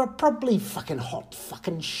 There are probably fucking hot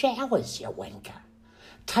fucking showers, you wanker.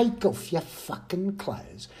 Take off your fucking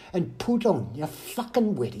clothes and put on your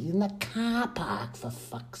fucking weddy in the car park, for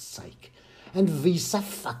fuck's sake. And vice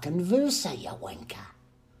fucking versa, you wanker.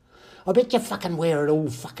 I bet you fucking wear it all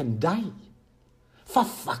fucking day. For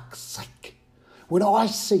fuck's sake. When I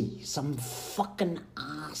see some fucking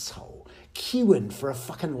asshole queuing for a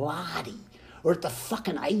fucking lardy or at the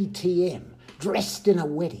fucking ATM dressed in a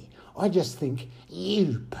weddy, I just think,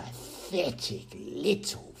 you pathetic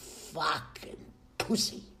little fucking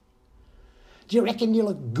pussy. Do you reckon you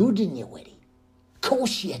look good in your weddy?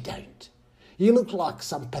 Course you don't. You look like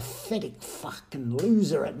some pathetic fucking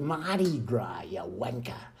loser at Mardi Gras, you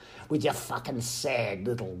wanker, with your fucking sad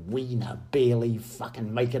little wiener barely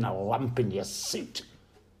fucking making a lump in your suit.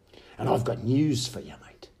 And I've got news for you,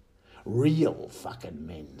 mate. Real fucking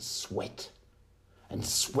men sweat. And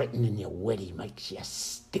sweating in your weddy makes you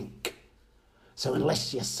stink. So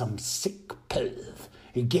unless you're some sick perv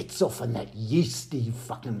who gets off on that yeasty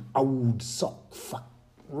fucking old sock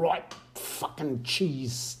right fucking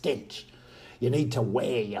cheese stench, you need to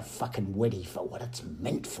wear your fucking weddy for what it's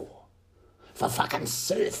meant for. For fucking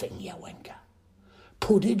surfing, you wanker.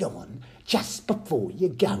 Put it on just before you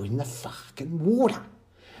go in the fucking water.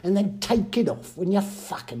 And then take it off when you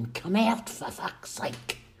fucking come out, for fuck's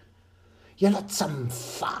sake. You're not some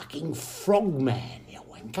fucking frogman, you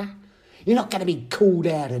wanker. You're not going to be called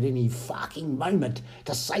out at any fucking moment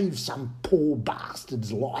to save some poor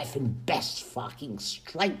bastard's life in Bass fucking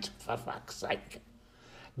Strait, for fuck's sake.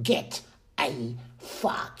 Get a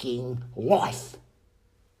fucking life.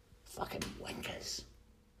 Fucking wankers.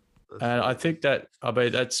 And I think that,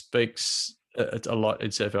 that speaks a lot in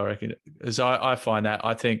surfing, I reckon. As I find that,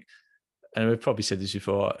 I think, and we've probably said this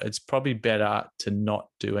before, it's probably better to not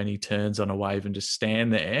do any turns on a wave and just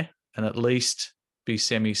stand there and at least be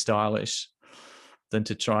semi-stylish than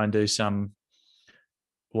to try and do some,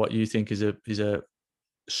 what you think is a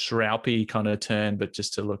shroupy kind of turn, but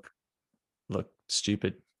just to look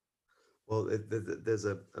stupid. Well, there's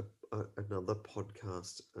another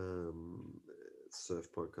podcast, surf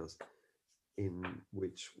podcast, in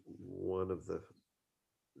which one of the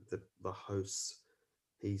hosts,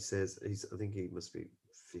 he says I think he must be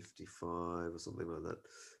 55 or something like that,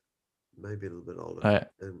 maybe a little bit older,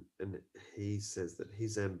 and he says that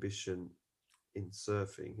his ambition in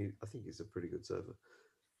surfing, I think he's a pretty good surfer.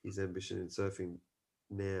 His ambition in surfing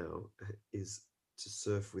now is to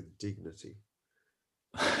surf with dignity.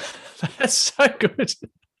 That's so good.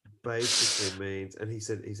 Basically means, and he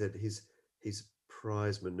said his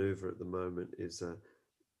prize maneuver at the moment is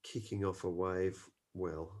kicking off a wave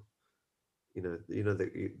well. You know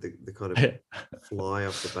the kind of fly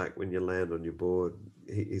off the back when you land on your board.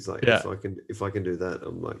 He's like, if I can do that,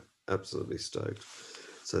 I'm like absolutely stoked.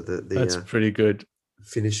 So that's pretty good.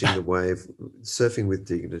 Finishing the wave, surfing with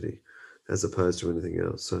dignity, as opposed to anything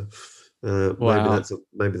else. So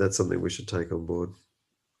maybe that's something we should take on board.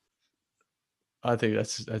 I think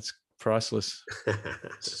that's priceless.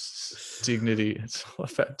 Dignity. It's all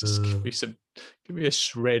about just give me a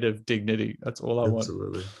shred of dignity. That's all I want.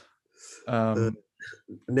 Absolutely. Now,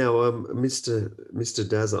 Mr.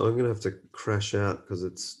 Dazza, I'm going to have to crash out because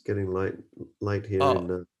it's getting late here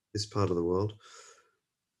in this part of the world.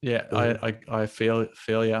 Yeah, I feel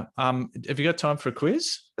you. Have you got time for a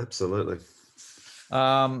quiz? Absolutely.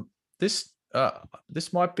 This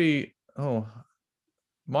might be a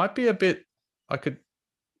bit. I could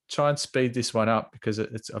try and speed this one up because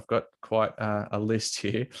I've got quite a list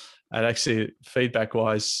here. And actually, feedback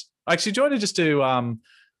wise, actually, do you want to just do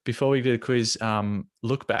before we do the quiz,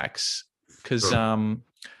 look backs? Because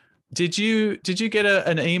did you get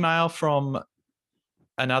an email from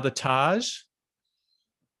another Taj?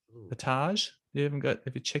 The Taj? Have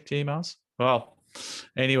you checked your emails? Well,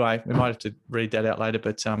 anyway, we might have to read that out later.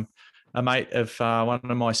 But a mate of one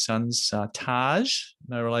of my sons, Taj,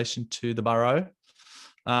 no relation to the borough,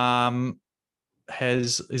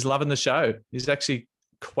 is loving the show. He's actually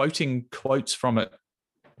quoting quotes from it,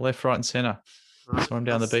 left, right, and centre. Saw him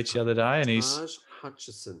down the beach the other day, and he's Taj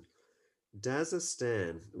Hutchison.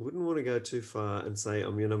 Dazastan. Wouldn't want to go too far and say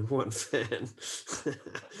I'm your number one fan.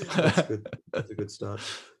 That's good. That's a good start.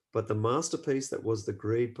 But the masterpiece that was the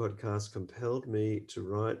Greed podcast compelled me to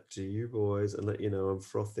write to you boys and let you know I'm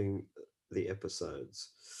frothing the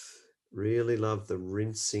episodes. Really love the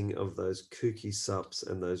rinsing of those kooky sups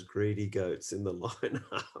and those greedy goats in the lineup.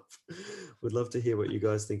 Would love to hear what you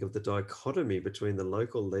guys think of the dichotomy between the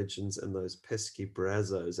local legends and those pesky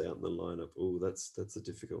brazzos out in the lineup. Oh, that's a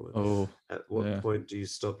difficult one. Oh, at what point do you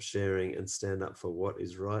stop sharing and stand up for what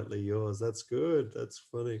is rightly yours? That's good. That's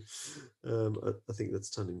funny. I think that's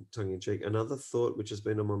tongue in cheek. Another thought which has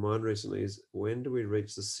been on my mind recently is, when do we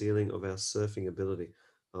reach the ceiling of our surfing ability?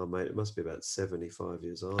 Oh, mate, it must be about 75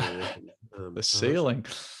 years old. The ceiling.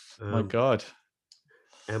 My God.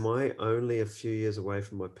 Am I only a few years away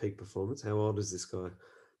from my peak performance? How old is this guy?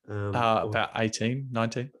 About 18,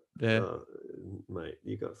 19. Yeah. Mate,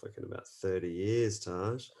 you got fucking about 30 years,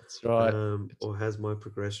 Taj. That's right. Or has my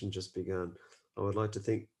progression just begun? I would like to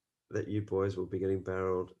think that you boys will be getting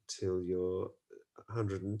barreled till you're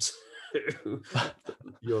 102.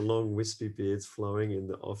 Your long wispy beards flowing in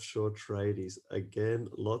the offshore tradies. Again,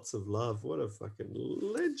 lots of love. What a fucking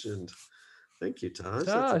legend. Thank you, Taj.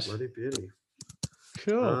 That's a bloody beauty.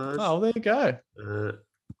 Cool. Oh, there you go.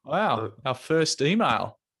 Wow. Our first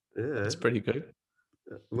email. Yeah. That's pretty good.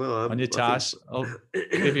 Well, on your Taj, I'll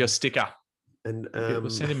give you a sticker. And we'll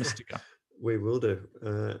send him a sticker. We will do.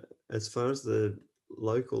 As far as the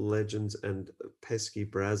local legends and pesky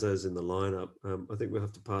brazzos in the lineup, I think we'll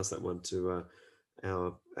have to pass that one to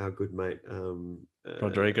our good mate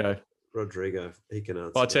Rodrigo. Rodrigo, he can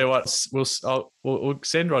answer. Well, I'll tell you what, we'll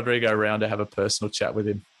send Rodrigo around to have a personal chat with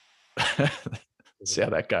him. See how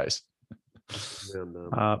that goes.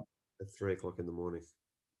 Around at 3 o'clock in the morning.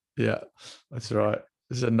 Yeah, that's right.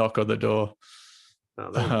 There's a knock on the door.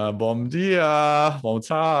 Bom dia, bom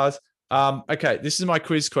tarde. Okay, this is my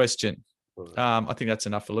quiz question. I think that's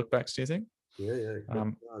enough for look backs. Do you think? Yeah.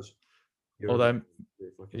 Although,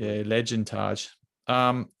 legend Taj.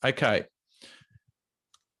 Okay.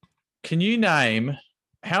 Can you name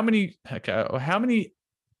how many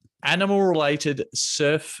animal-related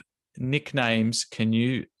surf nicknames can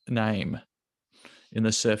you name in the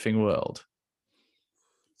surfing world?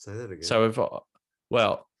 Say that again. So,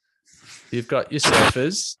 you've got your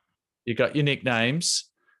surfers, you've got your nicknames,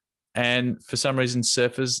 and for some reason,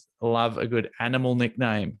 surfers love a good animal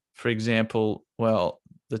nickname. For example,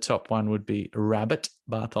 the top one would be Rabbit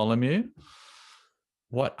Bartholomew.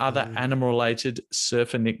 What other animal-related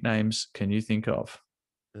surfer nicknames can you think of?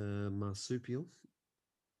 Marsupial.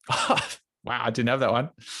 Wow, I didn't have that one.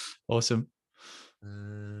 Awesome.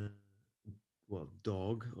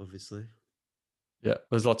 Dog, obviously. Yeah,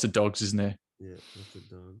 there's lots of dogs, isn't there? Yeah, lots of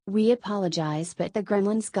dogs. We apologize, but the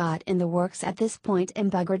gremlins got in the works at this point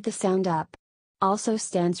and buggered the sound up. Also,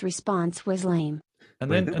 Stan's response was lame.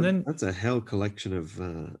 And then that's a hell collection of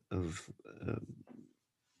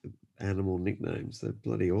animal nicknames. They're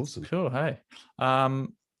bloody awesome. Cool. Hey,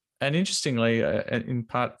 and interestingly, in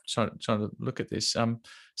part trying to look at this,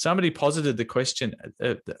 somebody posited the question.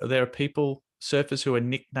 There are surfers who are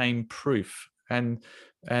nickname proof, and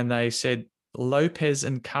they said Lopez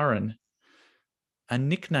and Curran are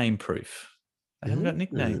nickname proof. They haven't got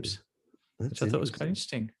nicknames, which I thought was quite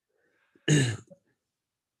interesting.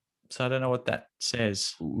 So I don't know what that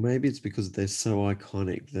says. Maybe it's because they're so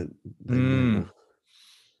iconic that they never...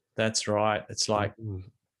 That's right. It's like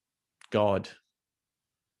God.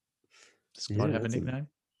 Does God have a nickname?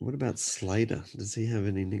 What about Slater? Does he have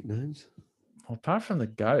any nicknames? Well, apart from the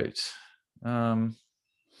goat. Another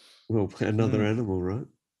animal, right?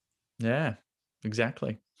 Yeah,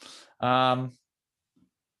 exactly.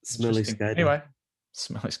 Smelly Skater. Anyway,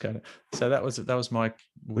 Smelly Skater. So that was my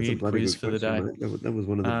weird quiz for the day. That was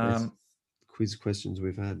one of the best quiz questions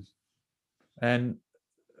we've had. And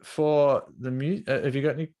for the have you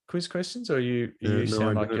got any quiz questions, or you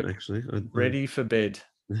sound like it actually ready for bed?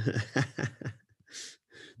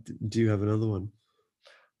 Do you have another one?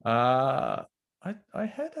 I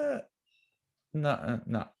had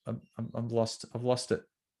No. I've lost it.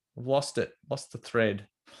 I've lost the thread.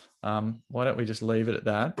 Why don't we just leave it at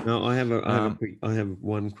that? No, I have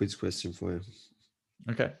one quiz question for you.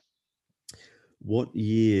 Okay. What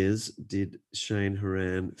years did Shane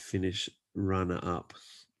Horan finish runner-up?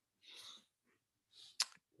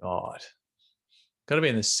 God, got to be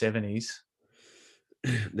in the 70s.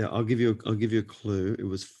 Now I'll give you a clue. It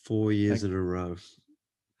was 4 years in a row.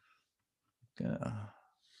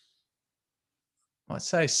 I'd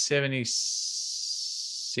say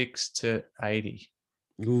 76 to 80.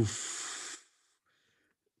 Oof.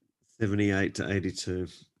 78 to 82.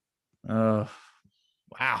 Oh,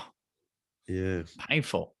 wow. Yeah.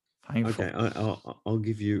 Painful. Okay, I'll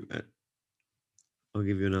give you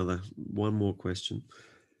one more question.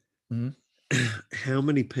 Mm-hmm. How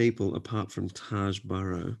many people, apart from Taj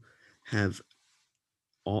Burrow, have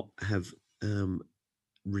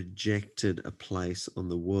rejected a place on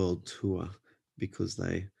the world tour because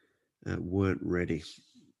they weren't ready?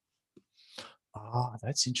 Oh,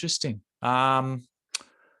 that's interesting.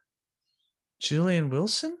 Julian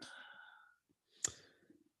Wilson?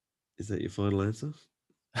 Is that your final answer?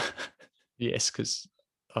 Yes, because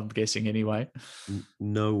I'm guessing anyway.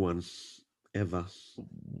 No one ever.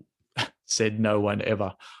 Said no one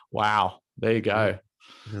ever. Wow. There you go.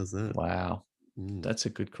 How's that? Wow. That's a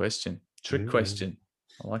good question. Trick Yeah. question.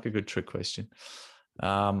 I like a good trick question.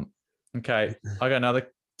 Okay. I got another.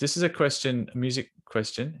 This is a music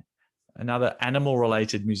question. Another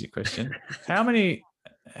animal-related music question. How many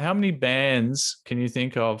bands can you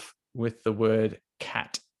think of with the word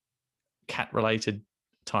cat-related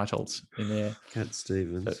titles in there? Cat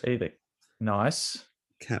Stevens. So either nice.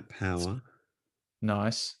 Cat Power.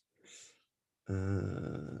 Nice.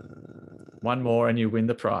 One more and you win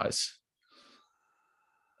the prize.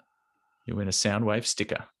 You win a Soundwave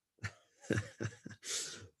sticker.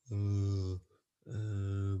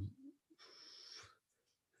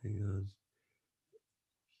 Hang on.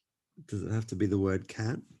 Does it have to be the word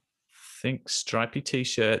cat? Think stripy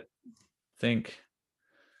t-shirt. Think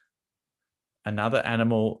another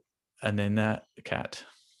animal and then that cat.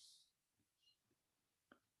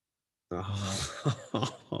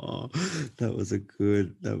 Oh, that was a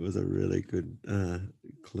really good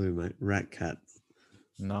clue, mate. Rat Cat.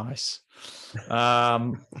 Nice.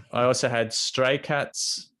 I also had Stray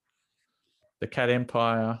Cats, The Cat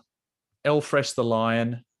Empire, Elfresh the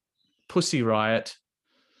Lion, Pussy Riot,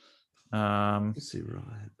 Pussy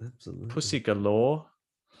Riot, absolutely. Pussy Galore,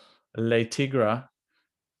 Le Tigre,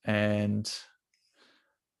 and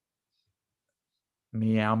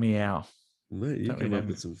Meow Meow. Mate, you come up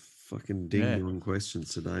with some fucking ding-dong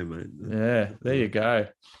questions today, mate. Yeah, there you go.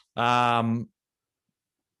 Wow.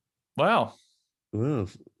 Well,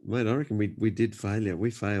 mate, I reckon we did failure.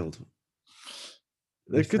 We failed.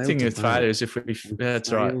 The good thing with failure is if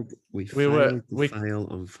that's right. We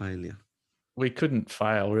failed on failure. We couldn't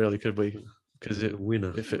fail, really, could we? Because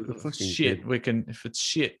if it's shit, we can. If it's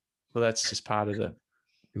shit, well, that's just part of it.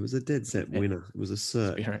 It was a dead set winner. It was a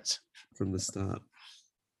cert experience from the start.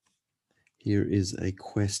 Here is a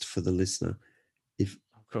quest for the listener. If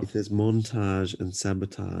there's montage and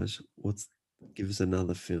sabotage, give us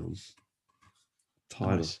another film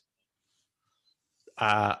title. Nice.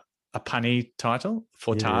 A punny title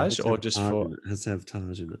for Taj, or just for? It has to have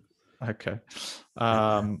Taj in it. Okay,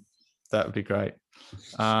 that would be great.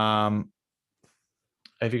 Have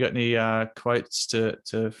you got any quotes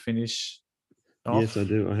to finish off? Yes, I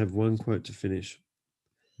do. I have one quote to finish.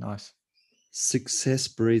 Nice. Success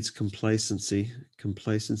breeds complacency.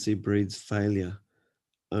 Complacency breeds failure.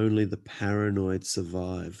 Only the paranoid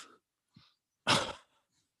survive.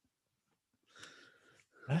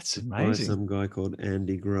 That's By amazing. some guy called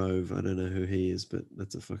Andy Grove. I don't know who he is, but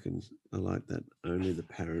that's I like that. Only the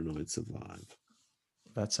paranoid survive.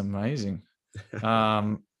 That's amazing.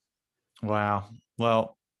 Wow.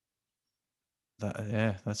 Well,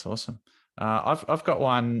 that's awesome. I've got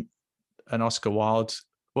an Oscar Wilde.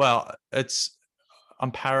 Well,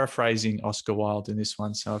 I'm paraphrasing Oscar Wilde in this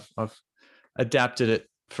one, so I've adapted it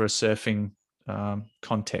for a surfing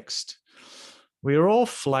context. We are all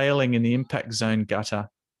flailing in the impact zone gutter,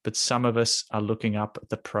 but some of us are looking up at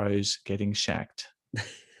the pros getting shacked.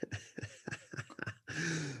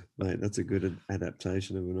 Mate, that's a good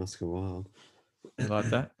adaptation of an Oscar Wilde. You like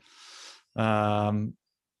that?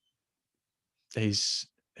 He's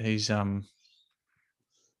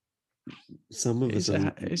some of us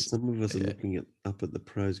are looking up at the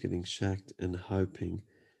pros getting shacked and hoping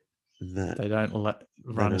that they don't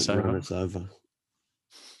run us over.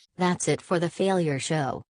 That's it for the Failure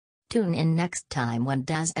Show. Tune in next time when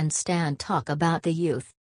Daz and Stan talk about the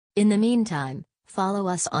youth. In the meantime, follow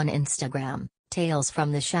us on Instagram, Tales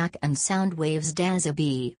from the Shack and Soundwaves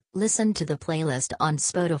Dazaby. Listen to the playlist on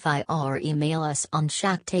Spotify or email us on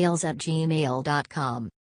shacktales@gmail.com.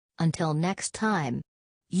 Until next time.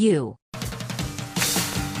 You.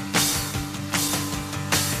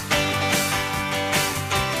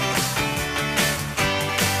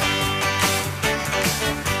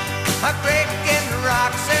 I'm breaking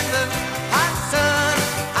rocks in the hot sun.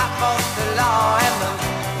 I fought the law and the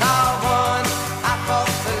law won. I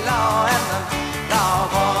fought the law and the law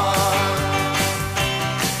won.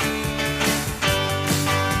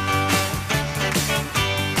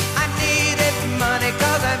 I needed money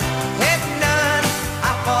 'cause I had none.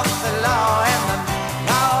 I fought the law and the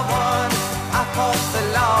law won. I fought the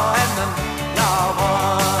law and the law won.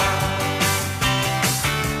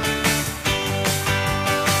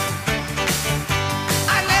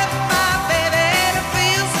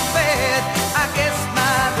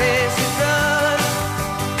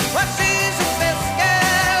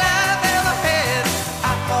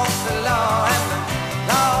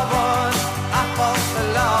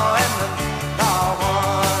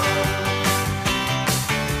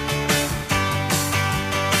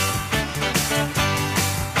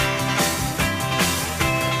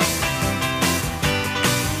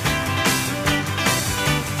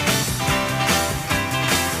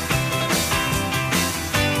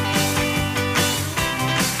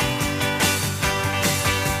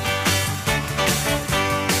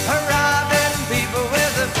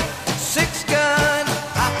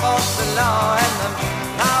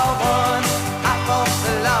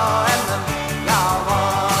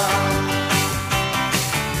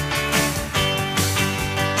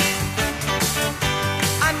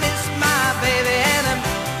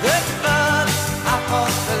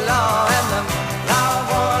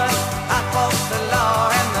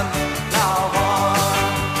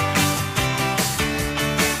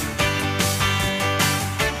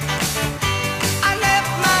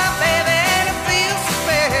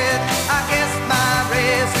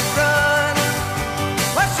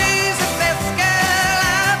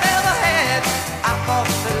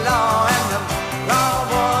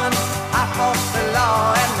 Off the